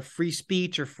a matter of free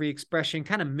speech or free expression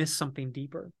kind of miss something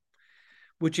deeper,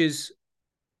 which is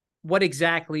what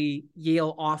exactly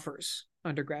Yale offers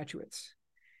undergraduates.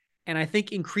 And I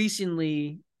think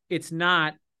increasingly it's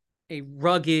not a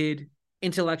rugged,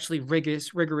 intellectually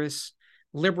rigorous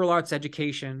liberal arts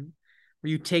education where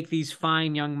you take these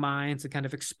fine young minds and kind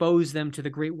of expose them to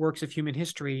the great works of human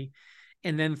history,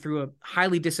 and then through a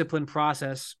highly disciplined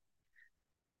process,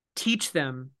 teach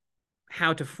them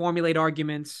how to formulate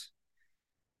arguments,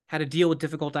 how to deal with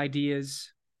difficult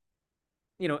ideas,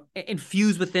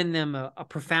 infuse within them a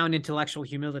profound intellectual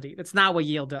humility. That's not what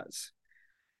Yale does.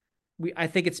 I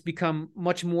think it's become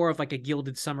much more of like a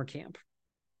gilded summer camp.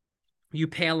 You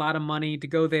pay a lot of money to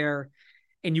go there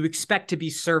and you expect to be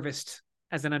serviced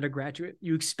as an undergraduate.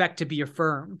 You expect to be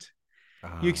affirmed.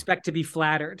 You expect to be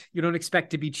flattered. You don't expect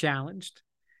to be challenged.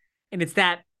 And it's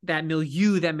that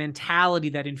milieu, that mentality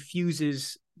that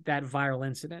infuses that viral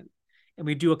incident. And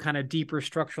we do a kind of deeper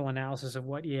structural analysis of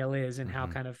what Yale is and how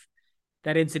kind of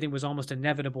that incident was almost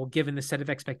inevitable given the set of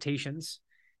expectations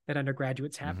that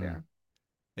undergraduates have there.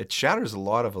 It shatters a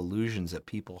lot of illusions that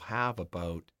people have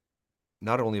about,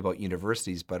 not only about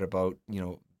universities, but about,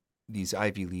 these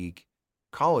Ivy League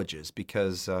colleges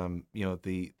because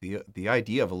the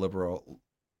idea of a liberal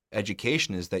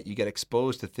education is that you get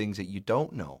exposed to things that you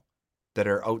don't know, that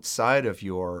are outside of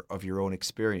your own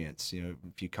experience.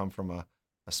 If you come from a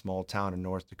small town in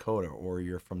North Dakota, or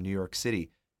you're from New York City,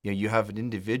 you have an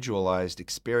individualized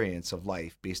experience of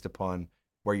life based upon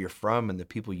where you're from and the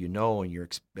people you know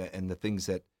and and the things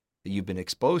that you've been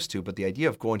exposed to. But the idea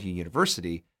of going to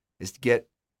university is to get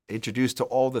introduced to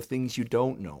all the things you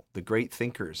don't know, the great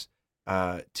thinkers,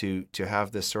 to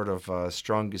have this sort of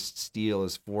strongest steel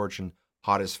is forged and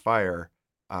hottest fire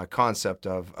concept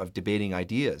of debating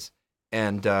ideas.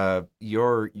 And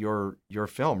your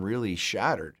film really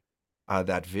shattered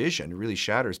that vision. It really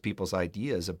shatters people's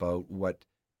ideas about what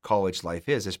college life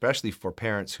is, especially for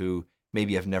parents who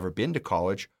maybe have never been to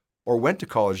college or went to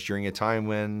college during a time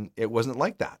when it wasn't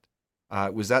like that.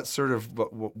 Was that sort of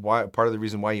why part of the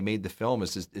reason why you made the film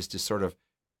is to sort of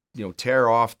tear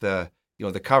off the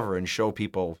the cover and show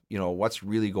people what's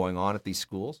really going on at these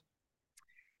schools?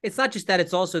 It's not just that;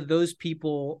 it's also those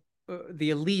people,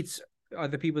 the elites are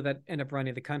the people that end up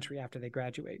running the country after they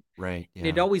graduate. Right. And Yeah.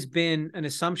 it'd always been an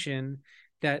assumption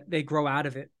that they grow out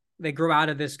of it. They grow out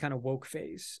of this kind of woke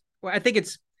phase. Well, I think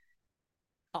it's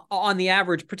on the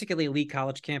average, particularly elite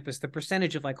college campus, the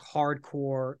percentage of like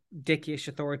hardcore, dickish,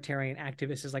 authoritarian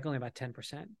activists is like only about 10%.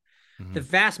 Mm-hmm. The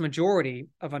vast majority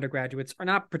of undergraduates are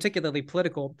not particularly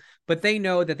political, but they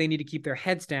know that they need to keep their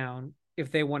heads down if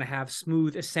they want to have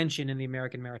smooth ascension in the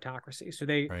American meritocracy. So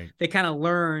they kind of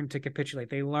learn to capitulate.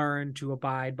 They learn to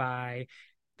abide by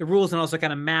the rules and also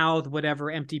kind of mouth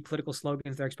whatever empty political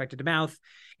slogans they're expected to mouth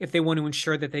if they want to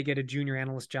ensure that they get a junior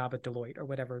analyst job at Deloitte or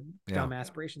whatever dumb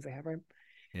aspirations they have, right?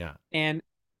 Yeah. And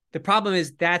the problem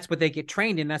is that's what they get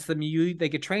trained in. That's the milieu they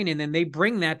get trained in. And they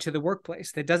bring that to the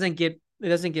workplace. It doesn't get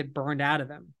burned out of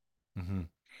them. Mm-hmm.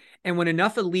 And when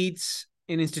enough elites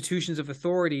in institutions of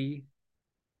authority,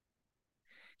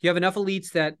 you have enough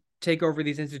elites that take over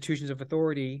these institutions of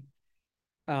authority,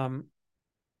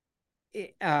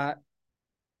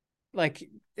 like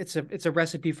it's a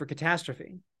recipe for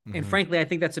catastrophe. Mm-hmm. And frankly, I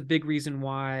think that's a big reason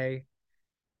why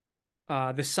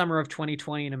the summer of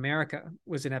 2020 in America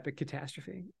was an epic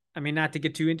catastrophe. I mean, not to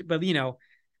get too into, but in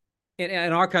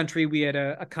our country, we had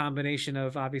a combination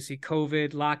of obviously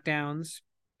COVID lockdowns,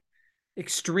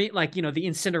 extreme, like, the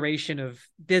incineration of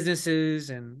businesses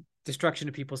and destruction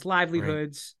of people's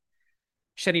livelihoods,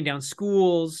 shutting down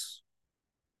schools,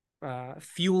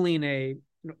 fueling a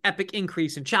epic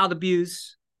increase in child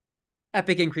abuse,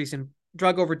 epic increase in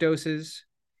drug overdoses,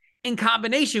 in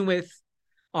combination with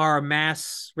our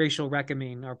mass racial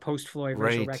reckoning, our post-Floyd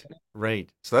racial reckoning. Right.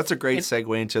 So that's a great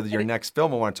segue into your next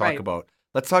film I want to talk about.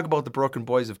 Let's talk about The Broken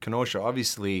Boys of Kenosha.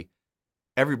 Obviously,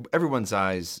 everyone's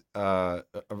eyes, I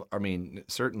mean,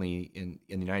 certainly in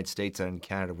the United States and in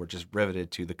Canada, were just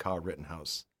riveted to the Kyle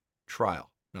Rittenhouse trial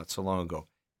not so long ago.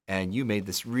 And you made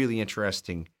this really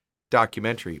interesting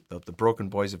documentary of The Broken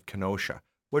Boys of Kenosha.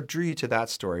 What drew you to that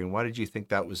story, and why did you think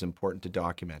that was important to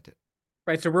document it?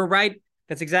 Right. So we're right.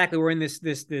 That's exactly, we're in this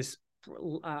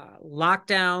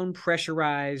lockdown,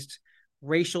 pressurized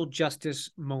racial justice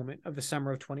moment of the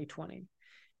summer of 2020.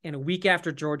 And a week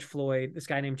after George Floyd, this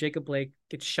guy named Jacob Blake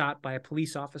gets shot by a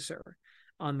police officer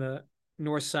on the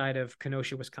north side of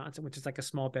Kenosha, Wisconsin, which is like a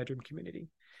small bedroom community.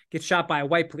 Gets shot by a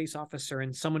white police officer,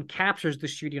 and someone captures the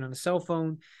shooting on a cell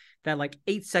phone. That like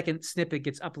 8-second snippet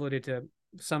gets uploaded to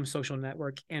some social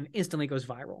network and instantly goes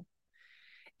viral.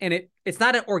 And it's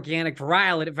not an organic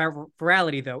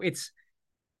virality, though. It's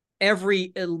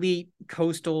every elite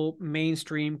coastal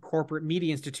mainstream corporate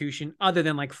media institution, other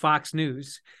than like Fox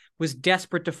News, was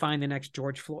desperate to find the next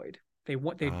George Floyd.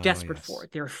 They're desperate for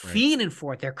it. They're fiending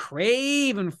for it. They're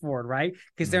craving for it, right?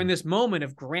 Because they're in this moment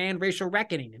of grand racial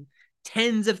reckoning, and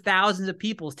tens of thousands of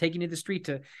people taking to the street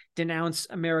to denounce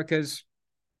America's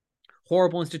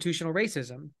horrible institutional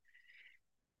racism.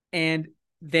 And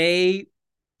they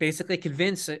basically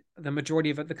convince the majority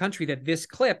of the country that this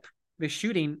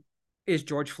shooting, is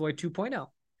George Floyd 2.0.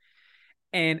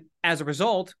 And as a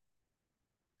result,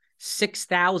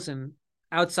 6,000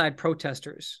 outside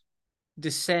protesters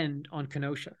descend on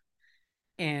Kenosha,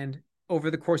 and over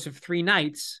the course of 3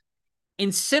 nights,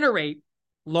 incinerate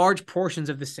large portions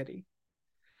of the city.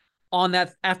 On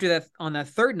that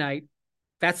third night,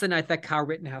 that's the night that Kyle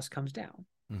Rittenhouse comes down.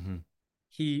 Mm-hmm.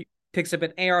 He picks up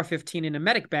an AR-15 in a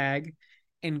medic bag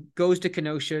and goes to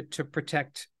Kenosha to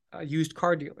protect a used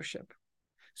car dealership.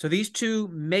 So these two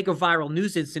mega viral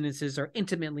news incidences are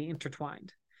intimately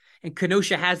intertwined. And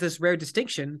Kenosha has this rare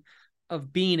distinction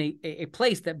of being a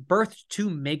place that birthed 2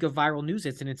 mega viral news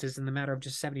incidences in the matter of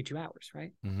just 72 hours,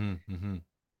 right? Mm-hmm. Mm-hmm.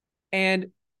 And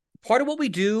part of what we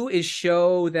do is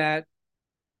show that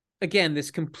again,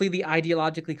 this completely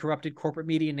ideologically corrupted corporate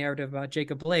media narrative about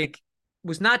Jacob Blake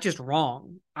was not just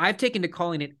wrong. I've taken to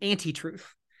calling it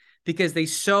anti-truth because they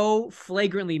so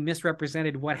flagrantly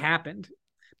misrepresented what happened,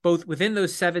 both within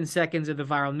those 7 seconds of the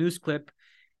viral news clip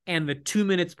and the 2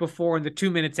 minutes before and the 2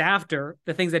 minutes after,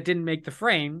 the things that didn't make the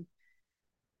frame,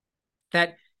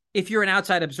 that if you're an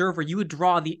outside observer, you would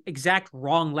draw the exact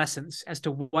wrong lessons as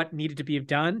to what needed to be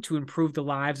done to improve the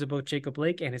lives of both Jacob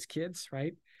Blake and his kids,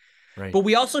 right? Right. But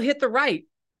we also hit the right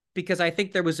because I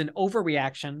think there was an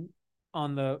overreaction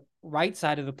on the right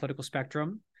side of the political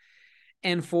spectrum.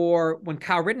 And for when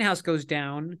Kyle Rittenhouse goes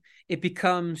down, it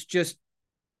becomes just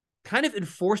kind of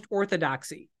enforced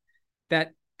orthodoxy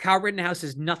that Kyle Rittenhouse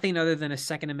is nothing other than a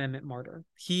Second Amendment martyr.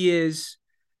 He's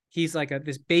like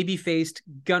this baby-faced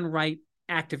gun right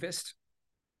activist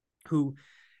who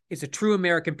is a true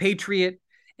American patriot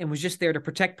and was just there to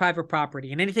protect private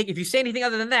property. And anything, if you say anything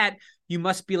other than that, you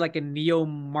must be like a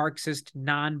neo-Marxist,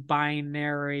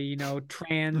 non-binary,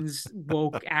 trans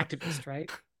woke activist, right?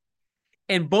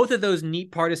 And both of those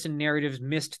neat partisan narratives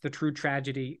missed the true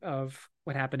tragedy of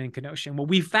what happened in Kenosha. And what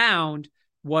we found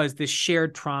was this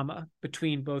shared trauma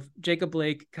between both Jacob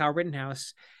Blake, Kyle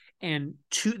Rittenhouse, and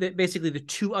basically the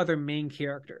two other main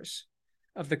characters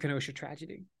of the Kenosha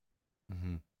tragedy.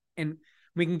 Mm-hmm. And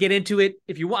we can get into it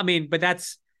if you want. I mean, but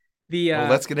that's the. Well,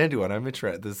 let's get into it. I'm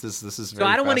interested. This is very. So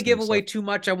I don't want to give away stuff. Too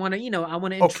much. I want to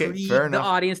Okay, intrigue the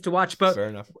audience to watch. But fair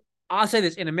enough. I'll say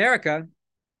this: in America,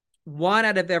 1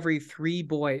 out of every 3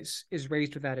 boys is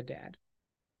raised without a dad.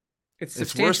 It's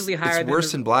substantially higher. It's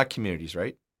worse in Black communities,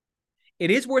 right?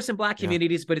 It is worse in Black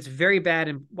communities, but it's very bad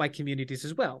in white communities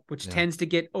as well, which tends to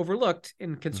get overlooked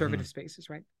in conservative spaces,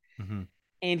 right? Mm-hmm.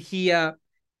 And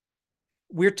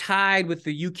we're tied with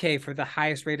the UK for the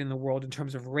highest rate in the world in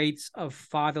terms of rates of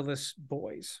fatherless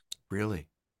boys. Really?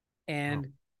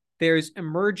 And there's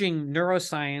emerging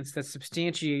neuroscience that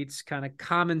substantiates kind of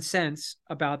common sense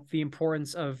about the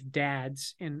importance of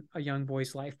dads in a young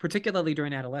boy's life, particularly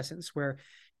during adolescence, where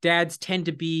dads tend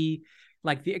to be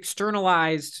like the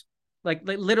externalized, like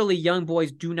literally young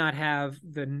boys do not have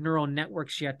the neural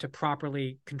networks yet to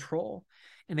properly control.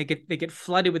 And they get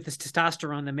flooded with this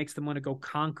testosterone that makes them want to go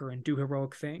conquer and do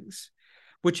heroic things,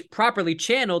 which properly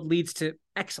channeled leads to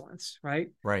excellence,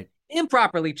 right? Right.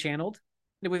 Improperly channeled,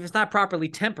 if it's not properly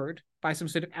tempered by some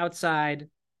sort of outside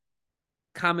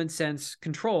common sense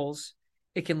controls,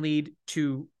 it can lead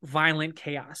to violent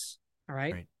chaos. All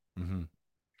right. Right. Mm-hmm.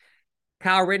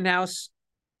 Kyle Rittenhouse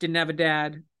didn't have a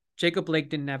dad. Jacob Blake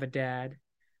didn't have a dad.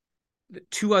 The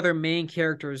 2 other main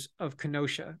characters of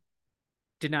Kenosha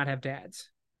did not have dads.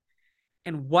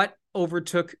 And what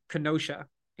overtook Kenosha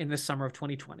in the summer of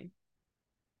 2020?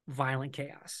 Violent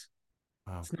chaos.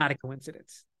 Wow. It's not a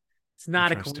coincidence. It's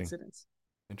not a coincidence.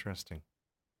 Interesting.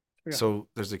 Yeah. So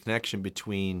there's a connection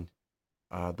between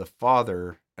the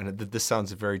father, and this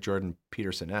sounds very Jordan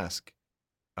Peterson-esque,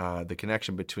 the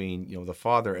connection between, the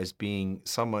father as being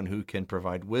someone who can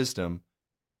provide wisdom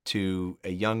to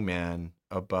a young man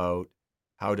about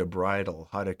how to bridle,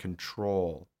 how to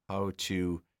control, how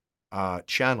to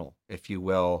channel, if you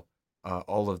will,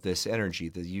 all of this energy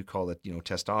that you call it,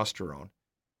 testosterone,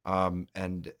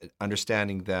 and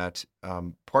understanding that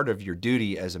part of your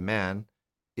duty as a man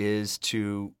is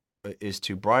to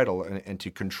bridle and to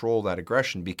control that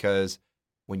aggression, because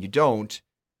when you don't,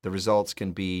 the results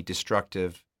can be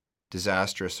destructive,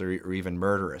 disastrous, or even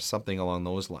murderous, something along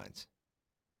those lines.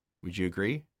 Would you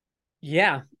agree?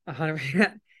 Yeah,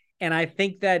 100%. And I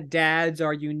think that dads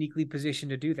are uniquely positioned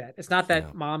to do that. It's not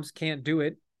that moms can't do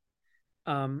it,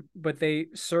 but they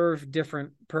serve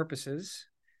different purposes.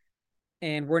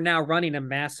 And we're now running a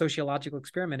mass sociological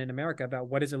experiment in America about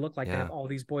what does it look like to have all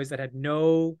these boys that had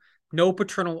no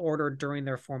paternal order during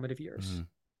their formative years. Mm-hmm.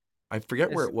 I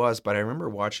forget where it was, but I remember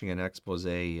watching an expose.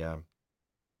 It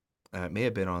may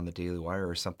have been on the Daily Wire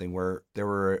or something, where there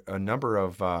were a number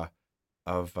of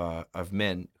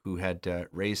men who had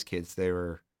raised kids. They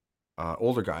were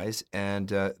older guys, and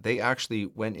they actually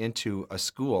went into a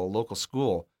local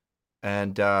school,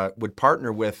 and would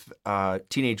partner with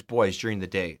teenage boys during the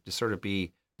day to sort of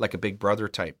be like a big brother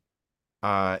type,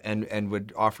 and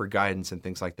would offer guidance and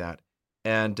things like that.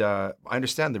 And I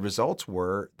understand the results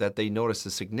were that they noticed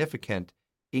a significant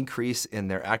increase in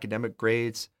their academic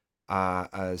grades,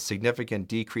 a significant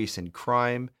decrease in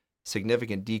crime,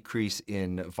 significant decrease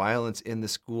in violence in the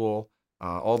school.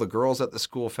 All the girls at the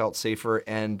school felt safer,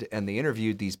 and they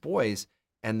interviewed these boys,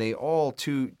 and they all,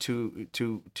 to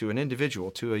an individual,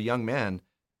 to a young man,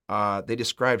 they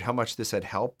described how much this had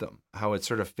helped them, how it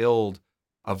sort of filled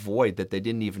a void that they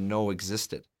didn't even know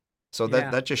existed. So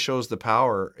that just shows the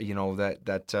power,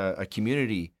 that a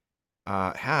community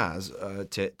has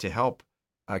to help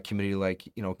a community like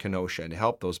Kenosha and to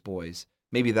help those boys.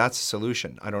 Maybe that's a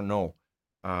solution. I don't know,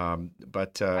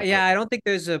 but Yeah, I don't think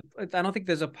there's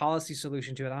a policy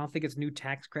solution to it. I don't think it's new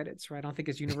tax credits, right? I don't think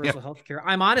it's yeah, universal health care.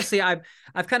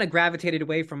 I've kind of gravitated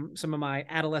away from some of my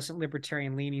adolescent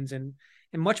libertarian leanings and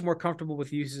much more comfortable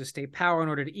with uses of state power in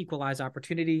order to equalize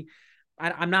opportunity.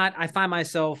 I find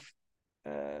myself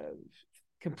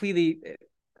completely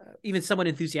even somewhat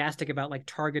enthusiastic about like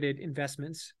targeted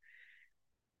investments,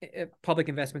 public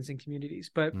investments in communities,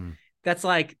 but mm, that's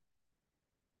like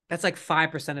that's like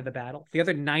 5% of the battle. The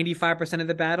other 95% of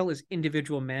the battle is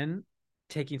individual men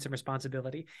taking some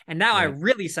responsibility. And now I right.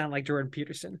 really sound like Jordan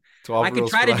Peterson. 12 I could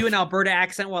rules try for to do an life. Alberta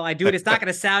accent while I do it. It's not going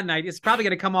to sound nice. It's probably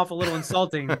going to come off a little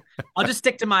insulting. I'll just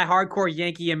stick to my hardcore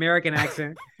Yankee American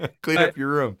accent. Clean But up your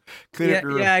room. Clean up yeah, your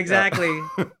room. yeah, Yeah. exactly.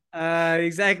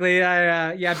 Exactly.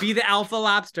 Yeah, be the alpha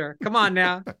lobster. Come on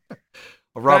now. Well,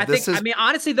 But Rob, this I is mean,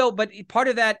 honestly though, but part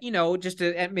of that, just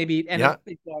to maybe end yeah. up,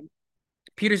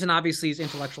 Peterson obviously is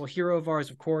intellectual hero of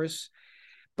ours, of course.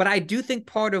 But I do think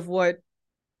part of what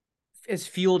has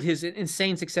fueled his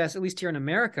insane success, at least here in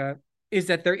America, is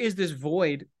that there is this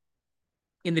void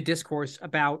in the discourse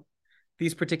about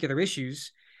these particular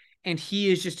issues. And he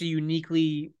is just a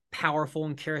uniquely powerful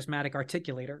and charismatic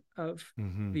articulator of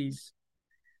Hmm. these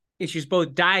issues,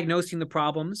 both diagnosing the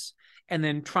problems and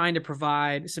then trying to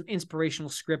provide some inspirational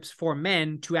scripts for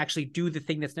men to actually do the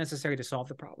thing that's necessary to solve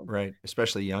the problem. Right.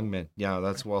 Especially young men. Yeah,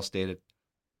 that's well stated.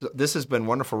 This has been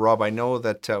wonderful, Rob. I know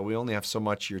that we only have so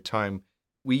much of your time.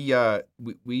 We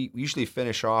usually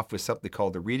finish off with something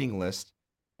called the reading list,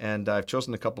 and I've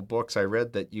chosen a couple books. I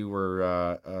read that you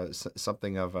were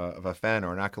something of a fan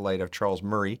or an acolyte of Charles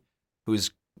Murray,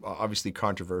 who's obviously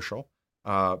controversial,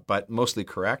 but mostly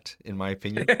correct in my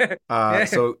opinion. Yeah.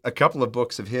 So a couple of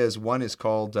books of his. One is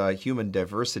called Human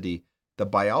Diversity: The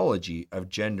Biology of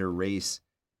Gender, Race,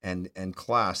 and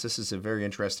Class. This is a very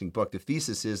interesting book. The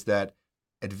thesis is that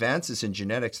advances in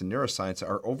genetics and neuroscience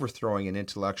are overthrowing an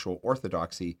intellectual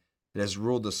orthodoxy that has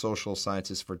ruled the social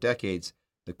sciences for decades.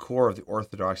 The core of the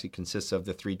orthodoxy consists of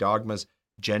the three dogmas.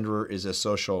 Gender is a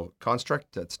social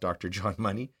construct. That's Dr. John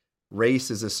Money.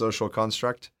 Race is a social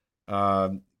construct.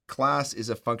 Class is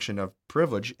a function of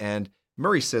privilege. And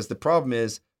Murray says the problem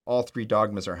is all three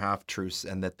dogmas are half-truths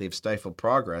and that they've stifled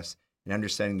progress in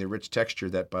understanding the rich texture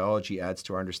that biology adds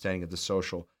to our understanding of the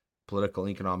social, political,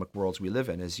 and economic worlds we live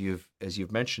in, as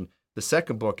you've mentioned. The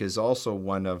second book is also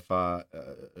one of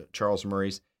Charles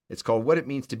Murray's. It's called What It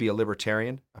Means to Be a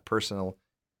Libertarian, a Personal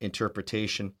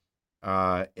Interpretation.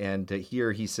 And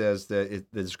here he says that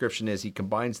the description is he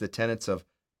combines the tenets of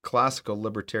classical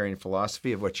libertarian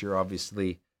philosophy, of which you're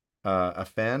obviously a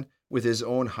fan, with his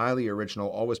own highly original,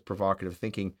 always provocative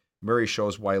thinking. Murray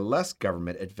shows why less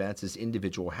government advances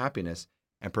individual happiness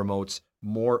and promotes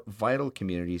more vital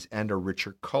communities and a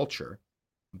richer culture.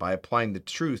 By applying the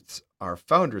truths our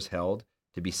founders held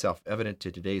to be self-evident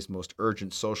to today's most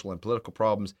urgent social and political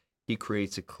problems, he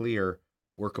creates a clear,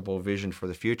 workable vision for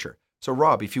the future. So,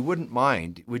 Rob, if you wouldn't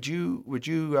mind, would you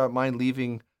mind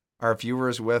leaving our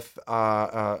viewers with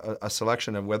a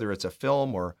selection of whether it's a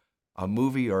film or a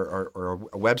movie or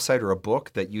a website or a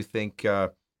book that you think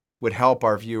would help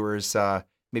our viewers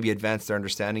maybe advance their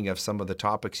understanding of some of the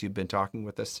topics you've been talking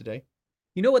with us today?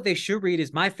 You know what they should read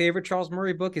is my favorite Charles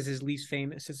Murray book is his least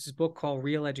famous. It's his book called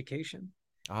Real Education.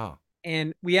 Ah,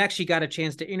 And we actually got a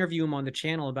chance to interview him on the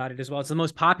channel about it as well. It's the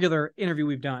most popular interview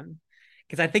we've done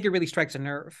because I think it really strikes a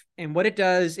nerve. And what it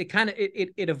does,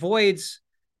 it avoids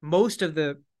most of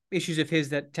the issues of his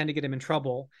that tend to get him in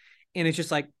trouble. And it's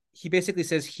just like he basically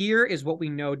says, here is what we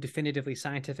know definitively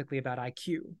scientifically about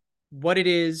IQ, what it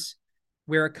is,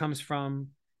 where it comes from,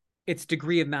 its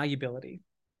degree of malleability.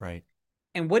 right.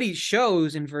 And what he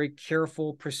shows in very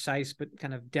careful, precise, but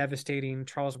kind of devastating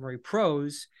Charles Murray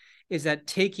prose is that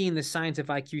taking the science of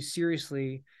IQ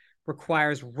seriously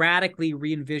requires radically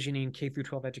re-envisioning K through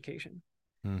 12 education.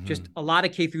 Mm-hmm. Just a lot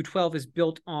of K through 12 is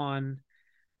built on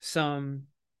some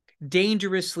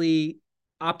dangerously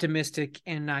optimistic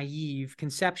and naive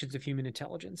conceptions of human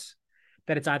intelligence,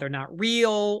 that it's either not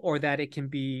real or that it can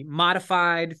be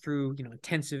modified through,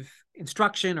 intensive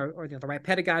instruction or the right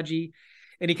pedagogy.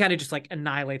 And he kind of just like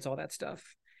annihilates all that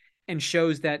stuff and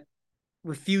shows that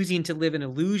refusing to live in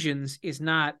illusions is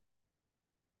not,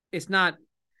 it's not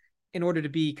in order to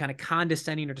be kind of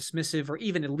condescending or dismissive or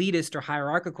even elitist or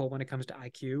hierarchical when it comes to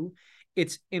IQ.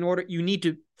 It's in order, you need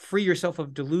to free yourself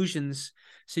of delusions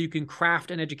so you can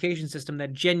craft an education system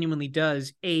that genuinely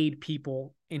does aid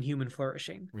people in human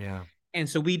flourishing. Yeah. And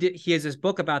so he has this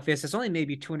book about this. It's only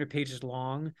maybe 200 pages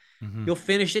long. Mm-hmm. You'll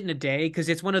finish it in a day because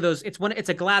it's one of those, it's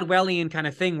a Gladwellian kind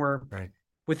of thing where Right.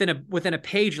 within a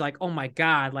page, like, oh my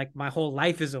God, like my whole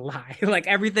life is a lie. Like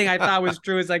everything I thought was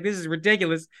true is like, this is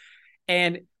ridiculous.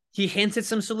 And he hints at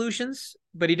some solutions,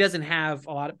 but he doesn't have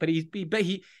a lot. But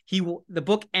he will. The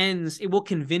book ends. It will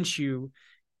convince you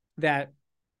that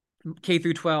K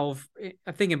through 12,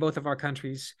 I think in both of our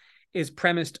countries, is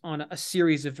premised on a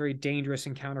series of very dangerous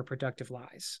and counterproductive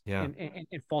lies Yeah. and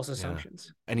false Yeah.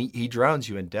 assumptions. And he drowns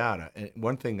you in data. And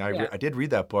one thing Yeah. I did read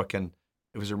that book, and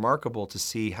it was remarkable to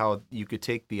see how you could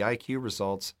take the IQ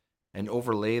results and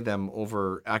overlay them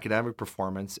over academic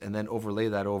performance, and then overlay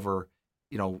that over,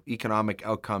 economic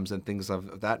outcomes and things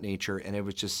of that nature. And it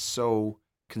was just so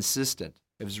consistent.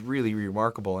 It was really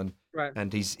remarkable. And Right.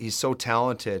 and he's so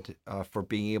talented for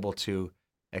being able to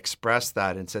express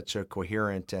that in such a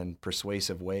coherent and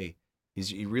persuasive way.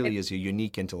 He And really is a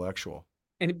unique intellectual.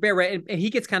 and he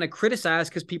gets kind of criticized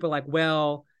because people are like,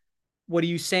 well, what are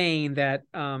you saying, that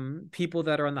people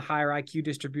that are on the higher IQ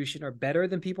distribution are better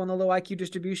than people on the low IQ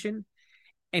distribution?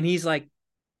 And he's like,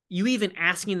 you even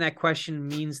asking that question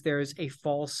means there's a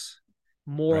false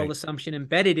moral Right. assumption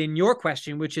embedded in your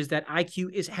question, which is that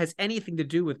IQ has anything to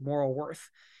do with moral worth,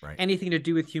 Right. anything to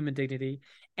do with human dignity,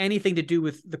 anything to do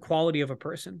with the quality of a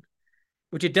person,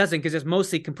 which it doesn't, because it's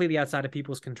mostly completely outside of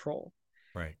people's control.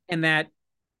 Right. And that,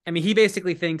 I mean, he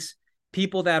basically thinks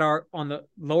people that are on the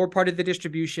lower part of the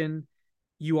distribution,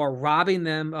 you are robbing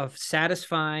them of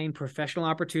satisfying professional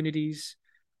opportunities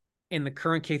in the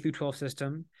current K through 12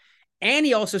 system. And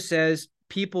he also says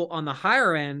people on the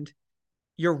higher end,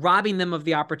 you're robbing them of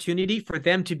the opportunity for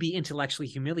them to be intellectually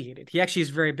humiliated. He actually is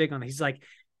very big on it. He's like,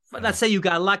 let's say you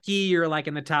got lucky, you're like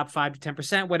in the top 5 to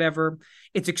 10%, whatever.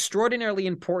 It's extraordinarily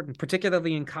important,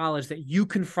 particularly in college, that you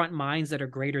confront minds that are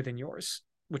greater than yours,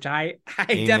 which I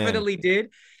Amen. definitely did.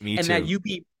 Me and too. that you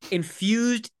be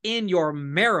infused in your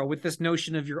marrow with this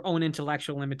notion of your own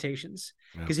intellectual limitations.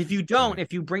 Yeah. Because if you don't, Right.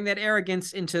 if you bring that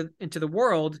arrogance into the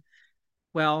world,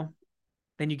 well,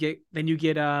 then you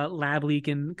get lab leak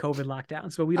and COVID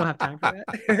lockdowns. But we don't have time for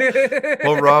that.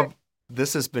 Well, Rob,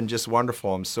 this has been just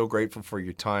wonderful. I'm so grateful for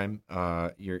your time.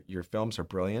 Your films are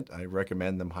brilliant. I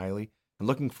recommend them highly. I'm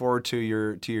looking forward to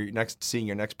your seeing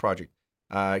your next project.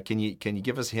 Can you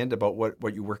give us a hint about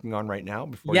what you're working on right now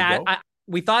before you go?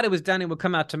 We thought it was done. It would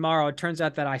come out tomorrow. It turns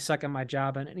out that I suck at my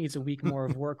job and it needs a week more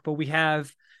of work. But we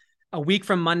have a week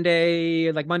from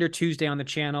Monday, like Monday or Tuesday on the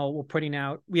channel.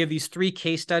 We have these 3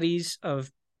 case studies of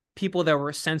people that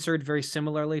were censored very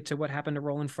similarly to what happened to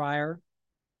Roland Fryer.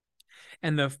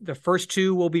 And the first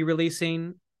 2 will be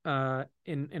releasing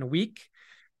in a week.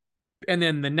 And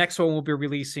then the next one will be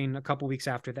releasing a couple weeks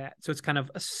after that. So it's kind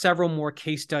of several more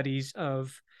case studies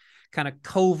of kind of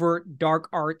covert dark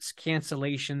arts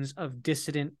cancellations of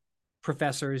dissident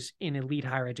professors in elite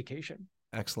higher education.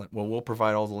 Excellent. Well, we'll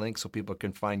provide all the links so people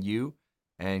can find you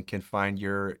and can find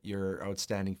your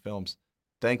outstanding films.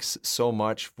 Thanks so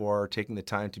much for taking the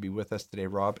time to be with us today,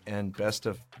 Rob, and best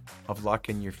of luck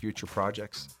in your future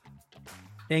projects.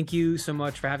 Thank you so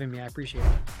much for having me. I appreciate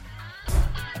it.